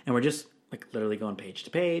 And we're just like literally going page to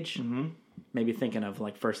page, maybe thinking of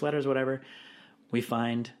like first letters, whatever. We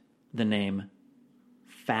find the name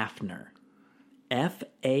Fafnir. Fafnir.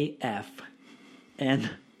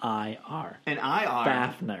 N-I-R.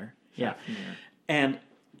 Fafnir. Yeah. And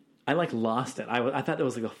I lost it. I thought that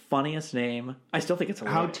was like the funniest name. I still think it's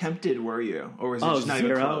hilarious. How tempted were you? Or was it just not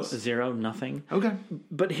even close? Zero, nothing. Okay.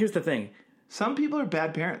 But here's the thing. Some people are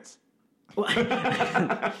bad parents.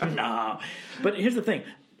 No. But here's the thing.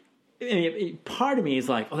 Part of me is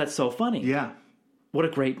like, oh, that's so funny. Yeah. What a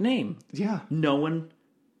great name. Yeah. No one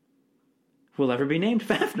will ever be named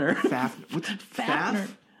Fafnir. What's Fafnir?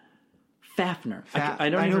 Fafnir. I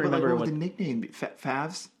don't even remember what would the nickname be.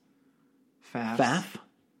 Favs? Favs? Faf?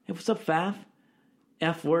 Hey, what's up, Faf?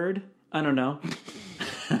 F word? I don't know.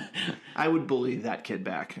 I would bully that kid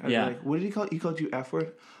back. I'd be like, what did he call it? He called you F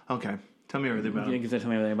word? Okay. Tell me everything about him. Tell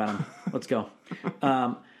me everything about him. Let's go.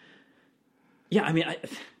 Yeah, I mean,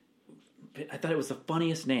 I thought it was the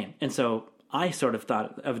funniest name. And so I sort of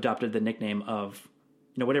adopted the nickname of,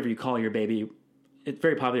 whatever you call your baby. It's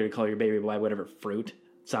very popular to call your baby by whatever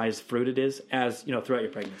size fruit it is, as, throughout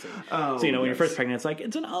your pregnancy. Oh, so, when you're first pregnant, it's like,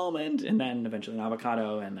 it's an almond, and then eventually an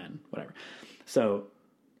avocado, and then whatever. So,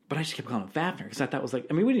 but I just kept calling him Fafnir, because I thought it was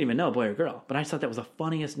like, we didn't even know boy or girl, but I just thought that was the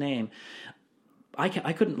funniest name. I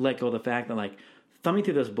couldn't let go of the fact that, like, thumbing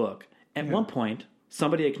through this book, at one point,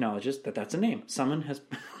 somebody acknowledges that that's a name. Someone has,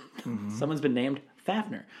 someone's been named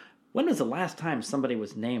Fafner. When was the last time somebody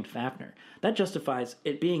was named Fafner? That justifies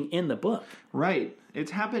it being in the book. Right.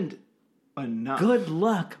 It's happened enough. Good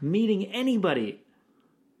luck meeting anybody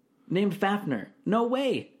named Fafner. No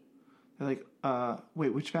way. They're like,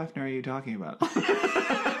 wait, which Fafner are you talking about? You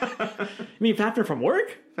mean Fafner from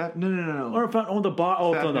work? No. Or from the bar?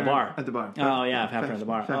 Oh, from the Fafner bar. at the bar. Oh, yeah, Fafner at the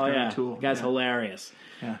bar. Fafner Oh, yeah. Tool. The guy's Yeah. hilarious.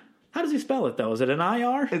 Yeah. How does he spell it, though? Is it an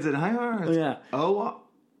IR? Is it IR? Yeah. Oh,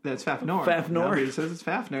 that's Fafnor. Fafnor. Nobody says it's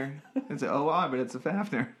Fafner. It's an OR, but it's a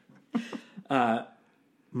Fafner.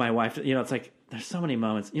 My wife, it's like, there's so many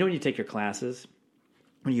moments. When you take your classes,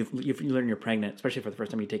 when you learn you're pregnant, especially for the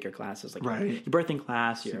first time you take your classes, like right. your birthing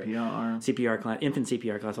class, your CPR class, infant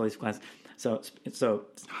CPR class, all these classes. So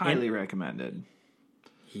highly recommended.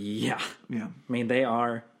 Yeah. Yeah. I mean, they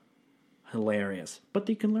are hilarious, but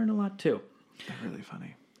you can learn a lot too. They're really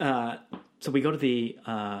funny. So we go to the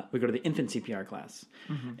infant CPR class,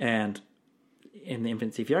 and in the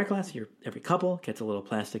infant CPR class, every couple gets a little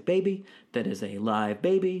plastic baby that is a live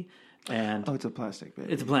baby, and it's a plastic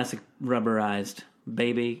baby. It's a plastic rubberized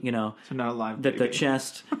baby, So not a live that baby. the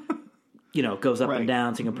chest, goes up Right. and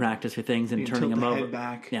down, so you can practice with things and You turning tilt them the over. head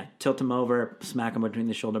back. Yeah, tilt them over, smack them between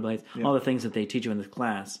the shoulder blades, all the things that they teach you in this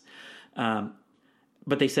class.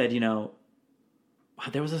 But they said,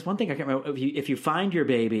 there was this one thing I can't remember. If you find your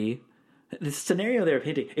baby, this scenario they were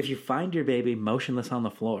painting, if you find your baby motionless on the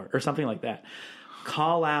floor or something like that,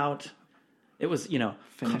 call out. It was,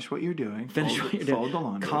 Finish what you're doing. Finish what you're doing. Fold the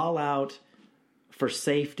laundry. Call out for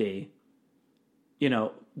safety,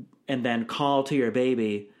 and then call to your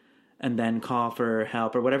baby, and then call for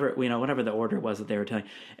help or whatever, whatever the order was that they were telling.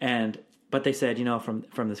 But they said,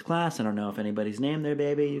 from this class, I don't know if anybody's named their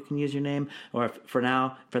baby, you can use your name, or if, for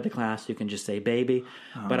the class, you can just say baby.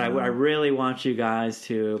 But I really want you guys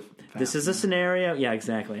to. This is a scenario. Yeah,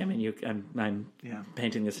 exactly. I mean, I'm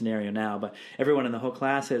painting the scenario now, but everyone in the whole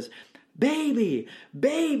class is baby,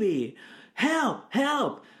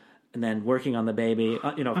 help. And then working on the baby,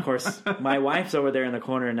 of course, my wife's over there in the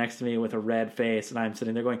corner next to me with a red face, and I'm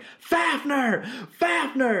sitting there going, Fafner,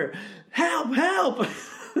 help.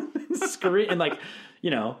 Scream, and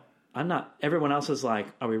I'm not. Everyone else is like,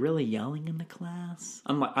 "Are we really yelling in the class?"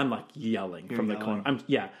 I'm like yelling from the corner.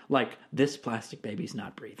 Like this plastic baby's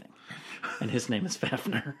not breathing, and his name is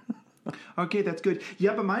Fafner. Okay, that's good.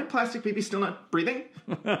 Yeah, but my plastic baby's still not breathing.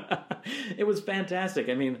 It was fantastic.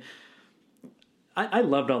 I mean, I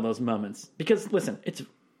loved all those moments because listen, it's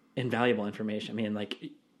invaluable information. I mean,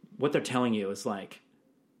 what they're telling you is like.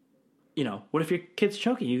 What if your kid's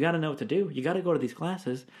choking? You got to know what to do. You got to go to these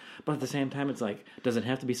classes. But at the same time, it's like, does it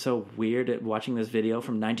have to be so weird at watching this video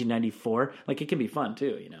from 1994? It can be fun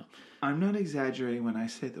too, I'm not exaggerating when I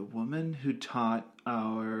say the woman who taught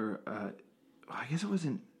our, I guess it was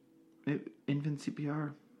infant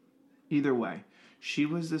CPR. Either way, she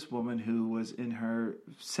was this woman who was in her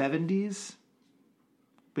 70s,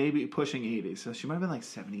 baby pushing 80s. So she might have been like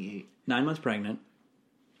 78. 9 months pregnant.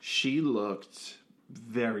 She looked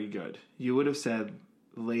very good. You would have said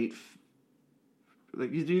late,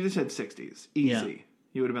 you just said 60s. Easy. Yeah.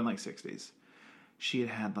 You would have been like 60s. She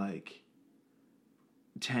had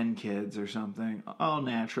 10 kids or something. All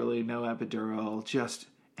naturally, no epidural, just...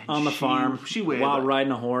 On the farm. She weighed... While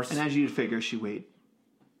riding a horse. And as you'd figure, she weighed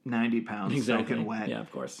 90 pounds, exactly. soaking wet. Yeah,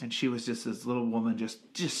 of course. And she was just this little woman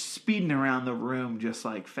just speeding around the room just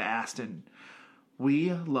fast, and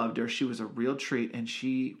we loved her. She was a real treat, and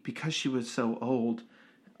because she was so old,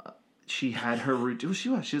 she had her routine. She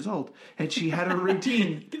was old, and she had her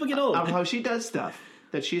routine. People get old. Of how she does stuff.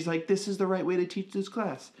 That she's like, this is the right way to teach this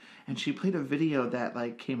class. And she played a video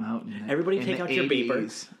that came out in Everybody in take the out your 80s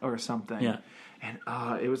beeper or something. Yeah. And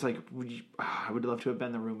it was I would love to have been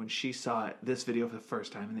in the room when she saw this video for the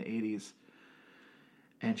first time in the 80s.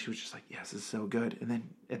 And she was just like, yes, this is so good. And then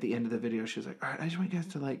at the end of the video, she was like, all right, I just want you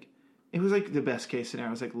guys to it was the best case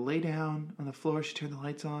scenario. It was lay down on the floor. She turned the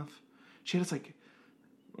lights off. She had us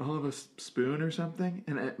all of a spoon or something.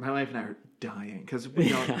 And my wife and I are dying because we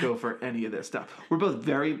don't go for any of this stuff. We're both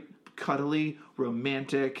very cuddly,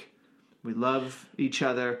 romantic. We love each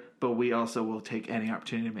other, but we also will take any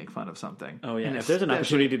opportunity to make fun of something. Oh, yeah. And If there's an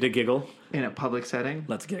opportunity to giggle, in a public setting,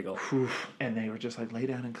 let's giggle. and they were just lay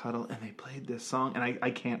down and cuddle, and they played this song, and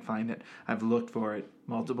I can't find it. I've looked for it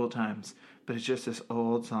multiple times, but it's just this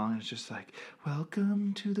old song. It's just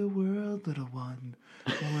welcome to the world, little one.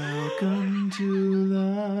 Welcome to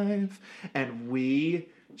life. And we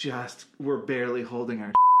just were barely holding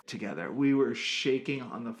our together. We were shaking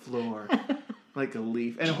on the floor like a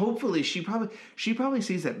leaf. And hopefully she probably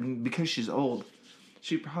sees that because she's old.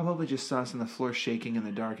 She probably just saw us on the floor shaking in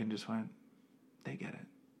the dark and just went, they get it.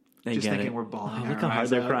 They just get thinking it. we're bawling. Oh, look our how hard eyes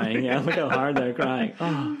they're out. crying. Yeah, look how hard they're crying.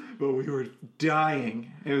 Oh, But we were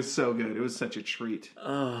dying. It was so good. It was such a treat.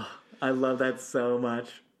 I love that so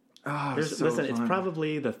much. Oh, it was so Listen, fun. it's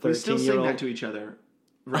probably the We still sing 13-year-old. that to each other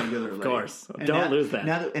regularly. Of course. And Don't lose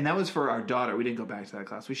that. And that was for our daughter. We didn't go back to that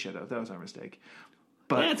class. We should have. That was our mistake.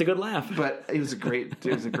 But Yeah, it's a good laugh. But it was a great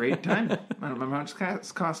time. I don't remember how much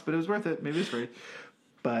it cost, but it was worth it. Maybe it's free.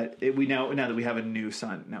 But now that we have a new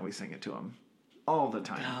son, now we sing it to him all the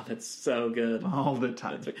time. Oh, that's so good. All the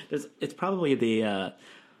time. It's probably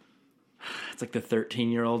it's like the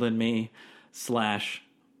 13-year-old in me /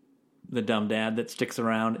 the dumb dad that sticks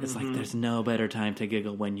around. It's like there's no better time to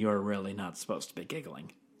giggle when you're really not supposed to be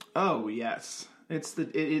giggling. Oh yes, it's the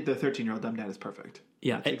 13-year-old dumb dad is perfect.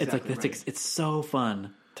 Yeah, That's it's like exactly right. it's so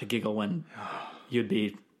fun to giggle when you'd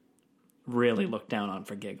be really looked down on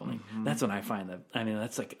for giggling. That's when I find that. I mean,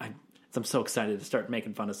 that's like I'm so excited to start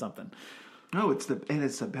making fun of something. No, it's the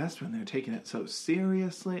best when they're taking it so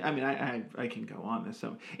seriously. I mean, I can go on this.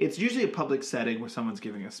 So it's usually a public setting where someone's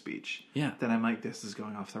giving a speech. Yeah. Then I'm like, this is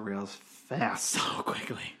going off the rails fast. So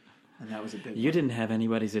quickly. And that was a big. You didn't have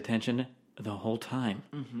anybody's attention the whole time.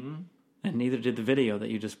 Mm-hmm. And neither did the video that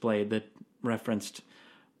you just played that referenced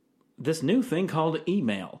this new thing called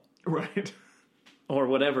email. Right. Or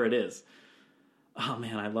whatever it is. Oh,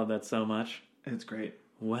 man, I love that so much. It's great.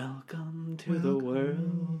 Welcome to the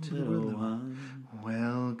world, little one.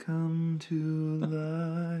 Welcome to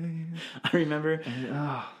life. I remember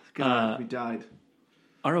Oh, God, we died.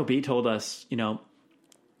 ROB told us,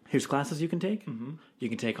 here's classes you can take. Mm-hmm. You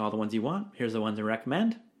can take all the ones you want. Here's the ones I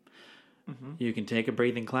recommend. Mm-hmm. You can take a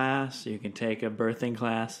breathing class. You can take a birthing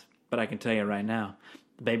class. But I can tell you right now,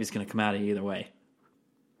 the baby's going to come out of you either way.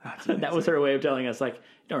 That was her way of telling us, like, you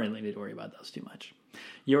don't really need to worry about those too much.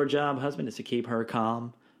 Your job, husband, is to keep her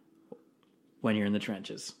calm when you're in the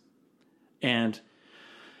trenches. And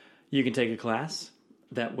you can take a class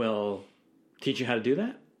that will teach you how to do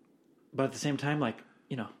that. But at the same time, like,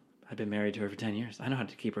 I've been married to her for 10 years. I know how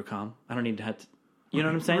to keep her calm. I don't need to have to, you know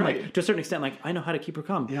what I'm saying? Right. Like, to a certain extent, like, I know how to keep her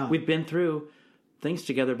calm. Yeah. We've been through things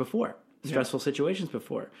together before, stressful situations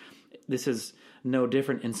before. This is no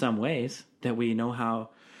different in some ways that we know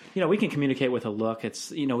how, we can communicate with a look.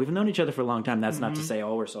 It's, we've known each other for a long time. That's not to say,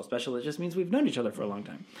 oh, we're so special. It just means we've known each other for a long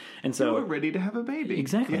time. And so we're ready to have a baby.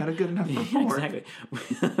 Exactly. You had a good enough rapport. Yeah, exactly.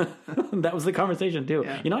 That was the conversation too.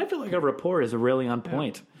 Yeah. I feel like our rapport is really on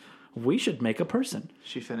point. We should make a person.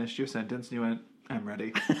 She finished your sentence and you went, I'm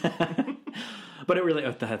ready. But it really,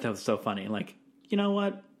 that was so funny. Like, you know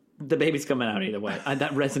what? The baby's coming out either way.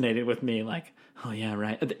 That resonated with me. Like, oh yeah,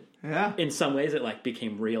 right. Yeah. In some ways, it like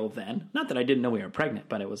became real then. Not that I didn't know we were pregnant,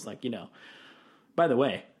 but it was like, by the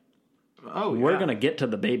way, we're going to get to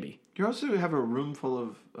the baby. You also have a room full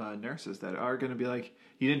of nurses that are going to be like,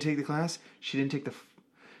 you didn't take the class? She didn't take the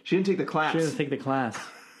class. She didn't take the class.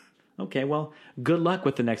 Okay, well, good luck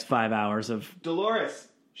with the next 5 hours of... Dolores,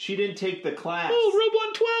 she didn't take the class. Oh, Rob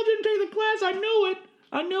 112 didn't take the class.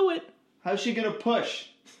 I knew it. How's she going to push?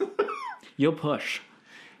 You'll push.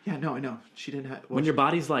 Yeah, no, I know. She didn't have... When your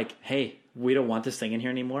body's like, hey, we don't want this thing in here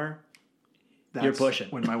anymore, you're pushing.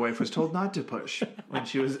 When my wife was told not to push. When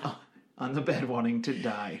she was on the bed wanting to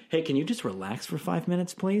die. Hey, can you just relax for 5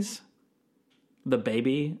 minutes, please? The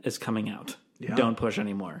baby is coming out. Yeah. Don't push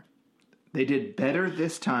anymore. They did better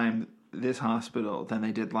this time, this hospital, than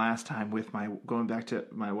they did last time with going back to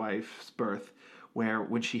my wife's birth, where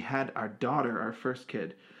when she had our daughter, our first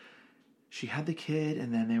kid, she had the kid,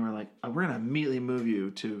 and then they were like, we're going to immediately move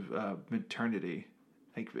you to maternity,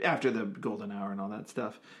 like after the golden hour and all that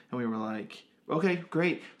stuff. And we were like, okay,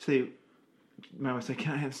 great. So my wife said,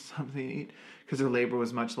 can I have something to eat? Because her labor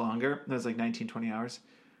was much longer. It was like 19, 20 hours.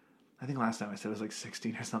 I think last time I said it was like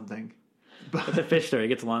 16 or something. But the fish story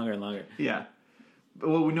gets longer and longer. Yeah.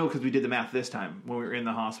 Well, we know because we did the math this time. When we were in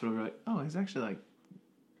the hospital, we were like, oh, it's actually like,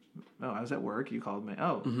 I was at work. You called me.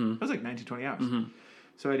 Oh, it was like 19, 20 hours. Mm-hmm.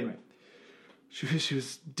 So anyway, she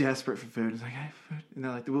was desperate for food. It's like, I have food. And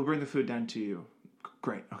they're like, we'll bring the food down to you.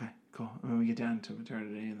 Great. Okay, cool. And when we get down to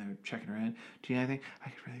maternity and they're checking her in, do you need anything? I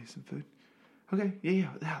could really use some food. Okay. Yeah.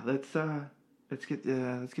 Let's get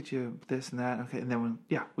you this and that. Okay. And then we'll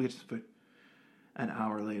get you some food. An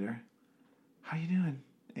hour later. How you doing?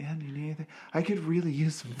 And you need anything? I could really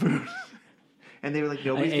use some food. And they were like,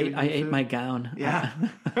 nobody's giving I me ate food. my gown. Yeah.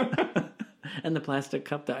 And the plastic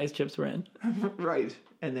cup the ice chips were in. Right.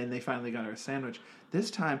 And then they finally got her a sandwich.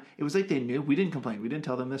 This time, it was like they knew. We didn't complain. We didn't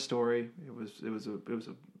tell them this story. It was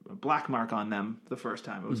a black mark on them the first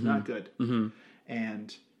time. It was not good. Mm-hmm.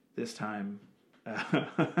 And this time,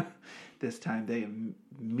 they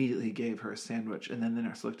immediately gave her a sandwich. And then the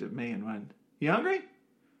nurse looked at me and went, "You hungry?"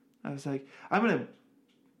 I was like, I'm going to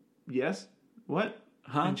yes, what?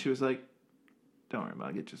 Huh? And she was like, don't worry about it,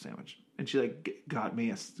 I'll get you a sandwich. And she like got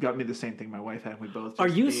me the same thing my wife had. And we both. Are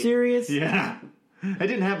you serious? Yeah, it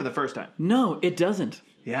didn't happen the first time. No, it doesn't.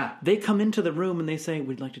 Yeah, They come into the room and they say,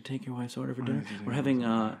 "We'd like to take your wife's order for dinner. We're having,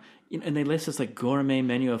 and they list this like gourmet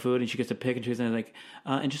menu of food, and she gets to pick and choose. And they're like,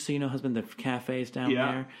 and just so you know, husband, the cafe's down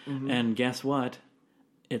Yeah. there, and guess what?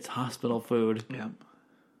 It's hospital food. yeah.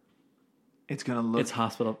 It's gonna look. It's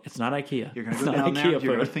hospital. It's not IKEA. You're gonna It's go not down there. IKEA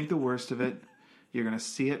You're gonna food. think the worst of it. You're gonna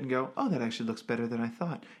see it and go, "Oh, that actually looks better than I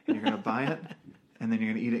thought." And you're gonna buy it, and then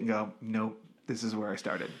you're gonna eat it and go, "Nope, this is where I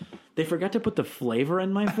started." They forgot to put the flavor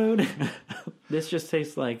in my food. This just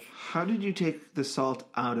tastes like. How did you take the salt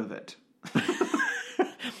out of it?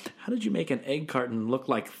 How did you make an egg carton look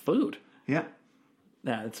like food? Yeah,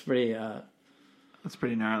 Yeah, it's pretty. that's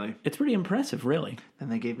pretty gnarly. It's pretty impressive, really.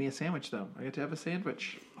 And they gave me a sandwich though. I got to have a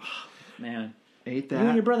sandwich. Man, Ate you and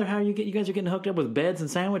your that. brother, how you guys are getting hooked up with beds and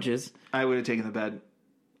sandwiches? I would have taken the bed.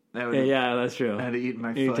 I would have Yeah, that's true. I had to eat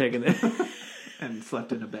my You're foot taking it. and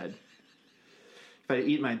slept in a bed. If I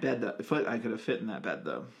eat my foot, I could have fit in that bed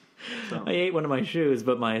though. So I ate one of my shoes,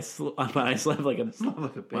 but I slept like a.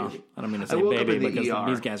 like a baby. Well, I don't mean to say woke up baby in the because ER.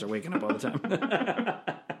 these guys are waking up all the time.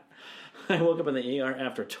 I woke up in the ER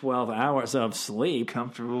after 12 hours of sleep.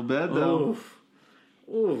 Comfortable bed though.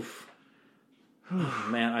 Oof.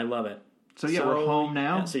 Man, I love it. So yeah, we're home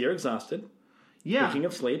now. Yeah, so you're exhausted. Yeah, Speaking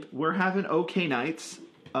of sleep. we're having okay nights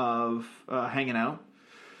of hanging out.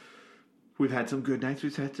 We've had some good nights.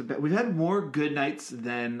 We've had more good nights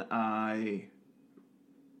than I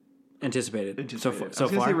Anticipated. anticipated. So I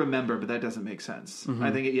was gonna far? say remember, but that doesn't make sense. I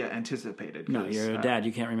think anticipated. No, 'cause, you're a dad.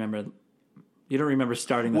 You can't remember. You don't remember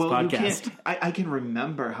starting this Well, you podcast. can't. I can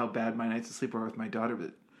remember how bad my nights of sleep were with my daughter,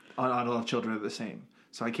 but not all children are the same.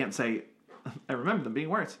 So I can't say I remember them being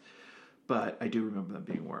worse. But I do remember them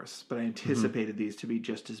being worse. But I anticipated these to be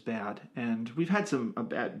just as bad, and we've had some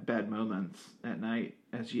bad moments at night,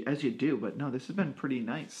 as you do. But no, this has been pretty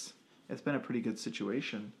nice. It's been a pretty good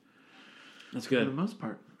situation That's for the good. most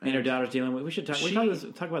part. And her daughter's dealing with. We should talk. She-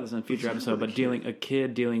 Talk about this in a future Let's episode. talk But about the a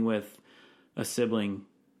kid dealing with a sibling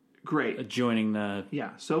Great. joining the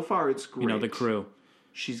Yeah. So far, it's great. the crew.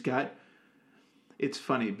 She's got. It's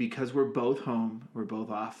funny because we're both home. We're both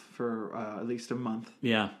off for at least a month.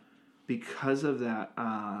 Yeah. Because of that,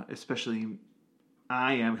 especially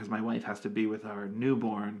I am, because my wife has to be with our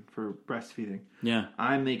newborn for breastfeeding. Yeah.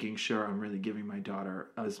 I'm making sure I'm really giving my daughter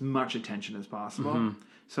as much attention as possible. Mm-hmm.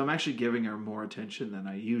 So I'm actually giving her more attention than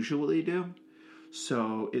I usually do.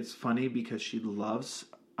 So it's funny because she loves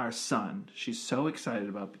our son. She's so excited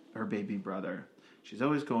about her baby brother. She's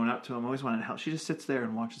always going up to him, always wanting to help. She just sits there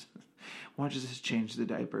and watches us change the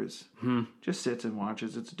diapers. Just sits and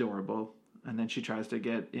watches. It's adorable. And then she tries to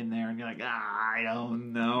get in there, and you're like, I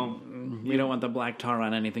don't know. We don't want the black tar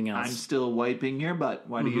on anything I'm else. still wiping your butt.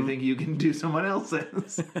 Why do you think you can do someone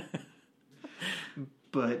else's?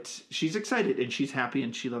 But she's excited and she's happy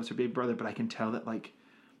and she loves her baby brother. But I can tell that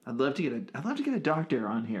I'd love to get a doctor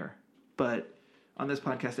on here, but on this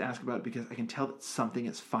podcast to ask about it because I can tell that something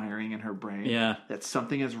is firing in her brain. Yeah. That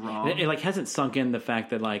something is wrong. It hasn't sunk in the fact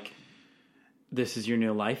that this is your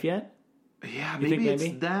new life yet. Yeah, You think maybe maybe?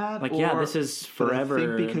 it's that. This is forever. But I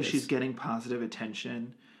think because It's- she's getting positive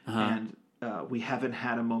attention, and we haven't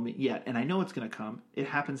had a moment yet, and I know it's going to come. It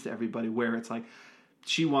happens to everybody where it's like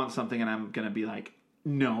she wants something, and I'm going to be like,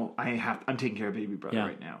 "No, I'm taking care of baby brother Yeah.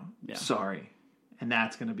 right now. Yeah. Sorry," and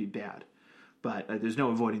that's going to be bad. But there's no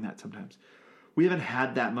avoiding that. Sometimes we haven't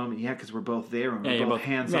had that moment yet because we're both there and we're you're both both-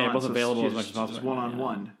 hands yeah, on. you're both so available as it's much as possible. just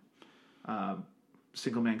one-on-one.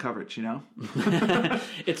 Single man coverage, you know.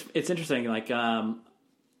 It's interesting. I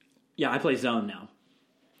play zone now,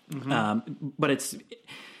 but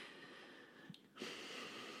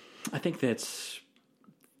I think that's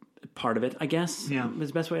part of it. I guess. Yeah. Is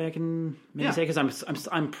the best way I can maybe Yeah. say because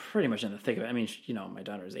I'm pretty much in the thick of it. I mean, my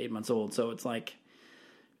daughter is 8 months old, so it's like,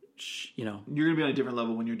 You're going to be on a different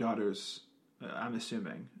level when your daughter's, I'm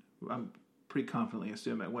assuming, I'm pretty confidently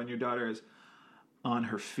assuming, when your daughter is on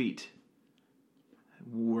her feet.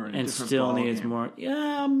 We're in a and different still ball needs game. more.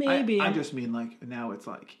 Yeah, maybe. I just mean now it's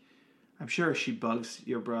like, I'm sure she bugs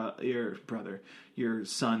your brother, your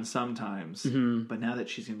son sometimes, Mm-hmm. but now that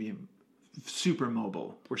she's going to be super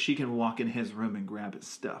mobile, where she can walk in his room and grab his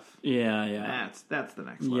stuff. yeah. That's the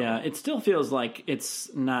next level. Yeah, it still feels like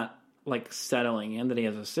it's not settling in that he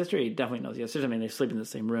has a sister. He definitely knows he has a sister. I mean, they sleep in the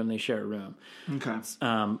same room. They share a room. Okay.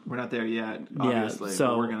 We're not there yet, obviously, so-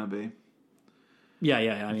 but we're going to be. Yeah.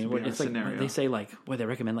 I mean, be our it's like scenario. they say they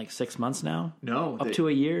recommend 6 months now. No. Up to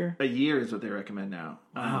a year. A year is what they recommend now.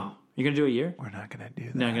 Wow. You're gonna do a year? We're not going to do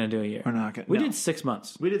that. Not gonna do a year. We're not gonna. We no. did 6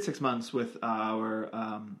 months. We did 6 months with our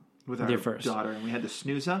with our your first. daughter, and we had the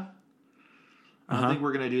snooza. I don't think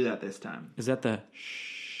we're going to do that this time. Is that the...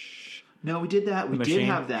 No, we did that. We did machine?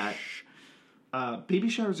 have that. Baby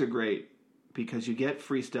showers are great because you get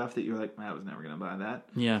free stuff that you're like, I was never going to buy that.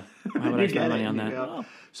 Yeah. Why would I You spend get money it, on and you that? go.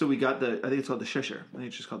 So we got I think it's called the Shusher. I think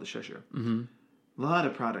it's just called the Shusher. Mm-hmm. A lot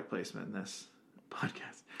of product placement in this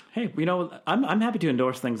podcast. Hey, you know, I'm happy to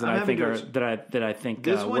endorse things that I'm I happy think to are endorse- that I think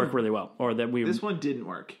This one- work really well, or that we. This one didn't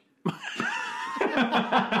work.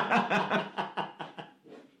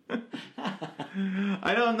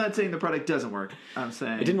 I know I'm not saying the product doesn't work. I'm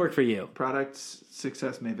saying It didn't work for you. product's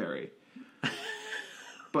success may vary.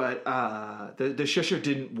 But the Shusher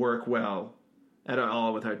didn't work well at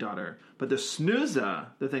all with our daughter. But the Snooza,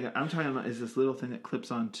 the thing I'm talking about is this little thing that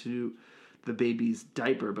clips onto the baby's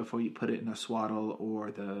diaper before you put it in a swaddle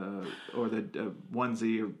or the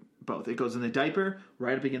onesie or both. It goes in the diaper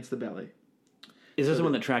right up against the belly. Is this the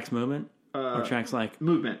one that tracks movement or tracks like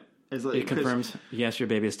Movement. Is like, it confirms? Yes, your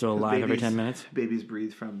baby is still alive every 10 minutes. Babies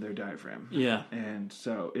breathe from their diaphragm. Yeah. And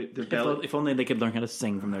so the belly... If only they could learn how to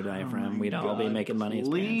sing from their diaphragm, we'd all be making money as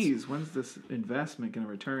parents. Please, when's this investment going to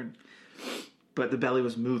return? But the belly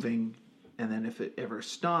was moving, and then if it ever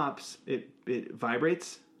stops, it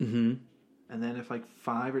vibrates. Mm-hmm. And then if like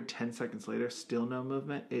 5 or 10 seconds later, still no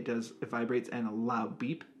movement, it vibrates and a loud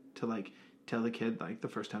beep to like tell the kid like the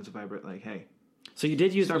first time to vibrate, like, hey. So you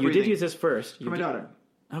did use this first For my daughter.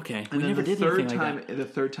 Okay, And we never did anything like that. The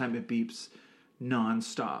third time it beeps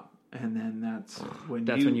nonstop, and then that's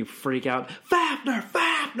when you freak out. Fafner,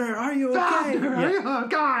 are you okay? Fafner, are you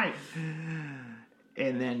okay?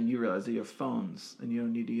 And then you realize that you have phones, and you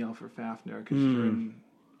don't need to yell for Fafner because you're in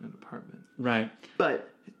an apartment. Right. But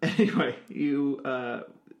anyway,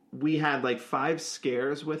 we had like 5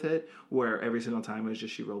 scares with it, where every single time it was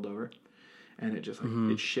just she rolled over, and it just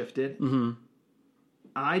like it shifted. Mm-hmm.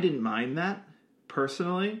 I didn't mind that.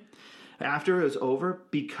 Personally, after it was over,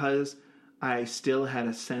 because I still had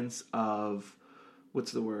a sense of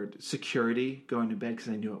security going to bed because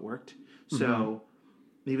I knew it worked. So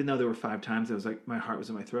even though there were 5 times, it was like my heart was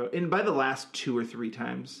in my throat. And by the last 2 or 3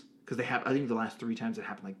 times, because I think the last 3 times it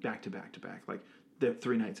happened like back to back to back, like the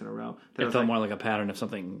 3 nights in a row. It felt more like a pattern of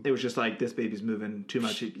something. It was just like, this baby's moving too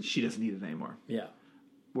much. She doesn't need it anymore. Yeah.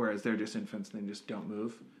 Whereas they're just infants and they just don't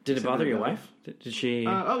move. Did it bother your wife? Did she?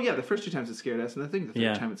 Oh yeah, the first 2 times it scared us, and I think the third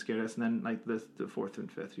Yeah. time it scared us, and then like the 4th and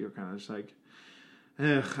 5th, you were kind of just like,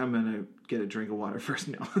 I'm gonna get a drink of water first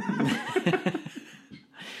now.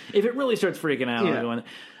 If it really starts freaking out, Yeah. I'm going,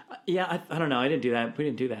 I don't know. I didn't do that. We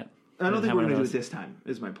didn't do that. I don't think have we're one gonna of do it those. this time.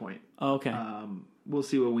 Is my point. Oh, okay. We'll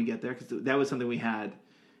see when we get there, because that was something we had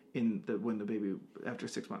when the baby, after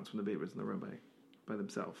 6 months, when the baby was in the room by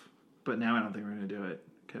themselves. But now I don't think we're gonna do it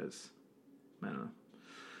because I don't know.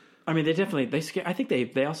 I mean, I think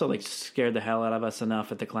they also like scared the hell out of us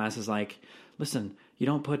enough at the classes. Like, listen, you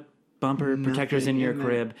don't put bumper protectors in your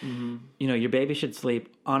crib. Mm-hmm. You know, your baby should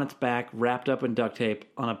sleep on its back, wrapped up in duct tape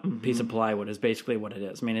on a piece of plywood. Is basically what it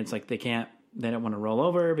is. I mean, it's like they don't want to roll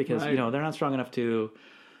over because Right. they're not strong enough to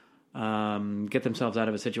get themselves out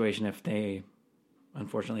of a situation if they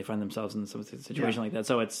unfortunately find themselves in some situation like that.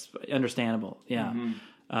 So it's understandable. Yeah.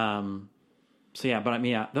 So yeah, but I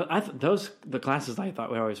mean, the classes I thought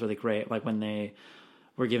were always really great. Like when they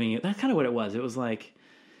were giving you, that's kind of what it was. It was like,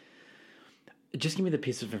 just give me the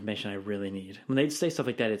piece of information I really need. When they say stuff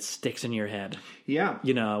like that, it sticks in your head. Yeah.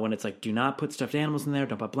 You know, when it's like, do not put stuffed animals in there,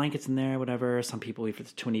 don't put blankets in there, whatever. Some people, if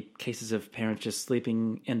it's too many cases of parents just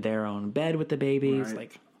sleeping in their own bed with the babies, Right.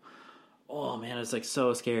 like, oh man, it's like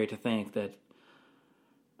so scary to think that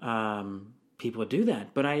people would do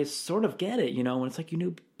that. But I sort of get it, when it's like your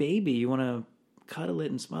new baby, you want to cuddle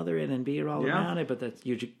it and smother it and be all around it, but that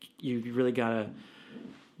you really gotta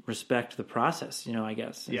respect the process, I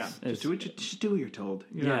guess. Just do what you're told.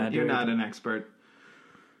 Yeah, You're not an expert.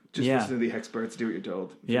 Just Yeah. listen to the experts. Do what you're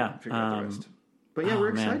told. Yeah, Figure out the rest. But yeah, we're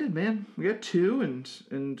excited, man. We got 2,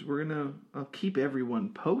 and we're I'll keep everyone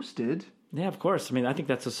posted. Yeah, of course. I mean, I think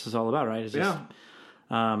that's what this is all about, right? It's just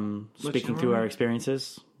speaking through our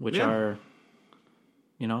experiences, which are,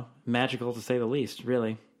 magical to say the least,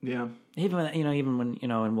 really. Yeah. Even when,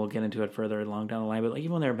 and we'll get into it further along down the line, but like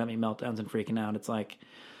even when they're having meltdowns and freaking out, it's like,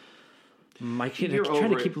 my kid, You're I try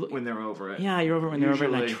over to keep it when they're over it. Yeah, you're over it when they're over it,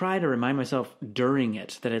 and I Usually. try to remind myself during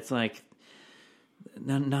it that it's like,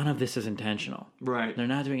 none of this is intentional. Right. They're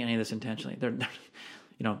not doing any of this intentionally. They're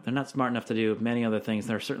not smart enough to do many other things.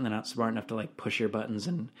 They're certainly not smart enough to like push your buttons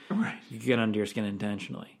and Right. get under your skin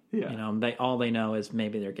intentionally. Yeah. All they know is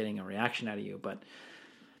maybe they're getting a reaction out of you, but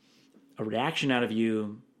a reaction out of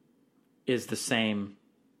you is the same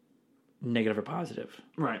negative or positive,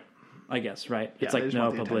 Right. I guess, right? Yeah, It's they like just no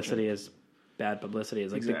want the publicity is bad publicity.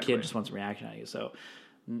 It's like the kid just wants a reaction out of you. So,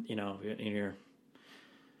 you know, we're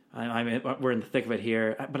in the thick of it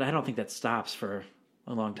here, but I don't think that stops for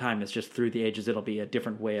a long time. It's just through the ages, it'll be a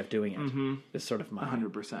different way of doing it. Mm-hmm. It's sort of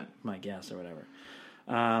 100%. My guess or whatever.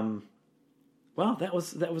 Well, that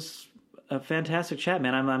was a fantastic chat,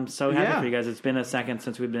 man. I'm so happy for you guys. It's been a second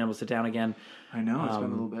since we've been able to sit down again. I know it's been a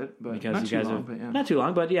little bit, but because not you guys too long, but not too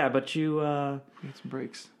long, but you we had some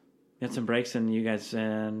breaks. Had some breaks, and you guys you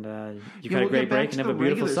got a great break and have a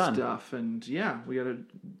beautiful son. Stuff, and we got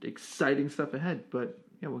exciting stuff ahead. But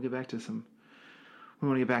we'll get back to some. We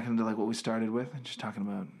want to get back into like what we started with, and just talking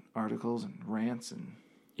about articles and rants and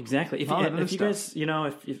exactly. If you guys,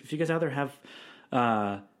 if you guys out there have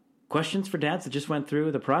questions for dads that just went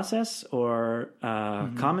through the process, or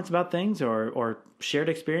comments about things, or shared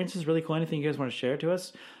experiences, really cool, anything you guys want to share to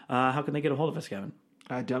us, how can they get a hold of us, Kevin?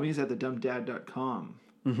 Dummies@thedumbdad.com.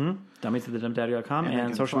 Mm-hmm. Dummies@thedumbdad.com,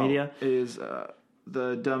 and social media is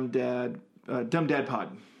the Dumb Dad Pod.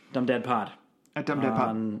 Dumb Dad Pod. At Dumb Dad Pod.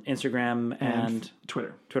 On Instagram and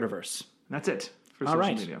Twitter. Twitterverse. That's it for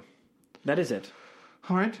social media. That is it.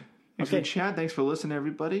 All right. Thanks for the chat. Thanks for listening,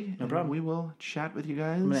 everybody. No problem. We will chat with you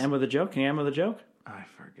guys. I'm going to end with a joke. Can you end with a joke? I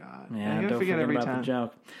forgot. Yeah, don't forget every about time. the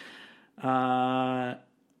joke.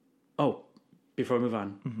 Before we move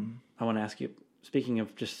on, I want to ask you, speaking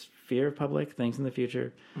of just fear of public things in the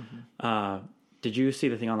future, did you see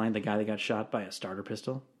the thing online, the guy that got shot by a starter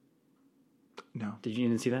pistol? No. You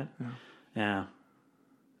didn't see that? No. Yeah.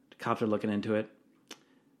 The cops are looking into it.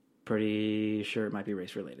 Pretty sure it might be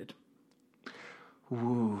race related.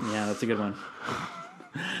 Ooh. Yeah, that's a good one.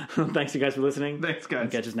 Thanks, you guys, for listening. Thanks, guys.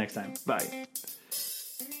 We'll catch us next time. Bye.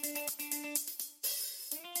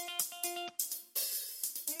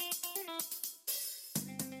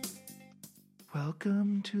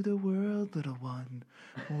 Welcome to the world, little one.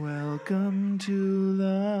 Welcome to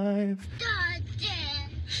life.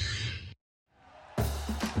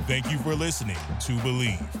 Thank you for listening to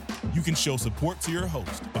Believe. You can show support to your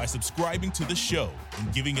host by subscribing to the show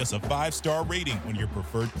and giving us a 5-star rating on your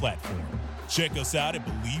preferred platform. Check us out at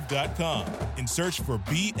Believe.com and search for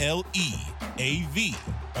BLEAV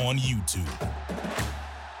on YouTube.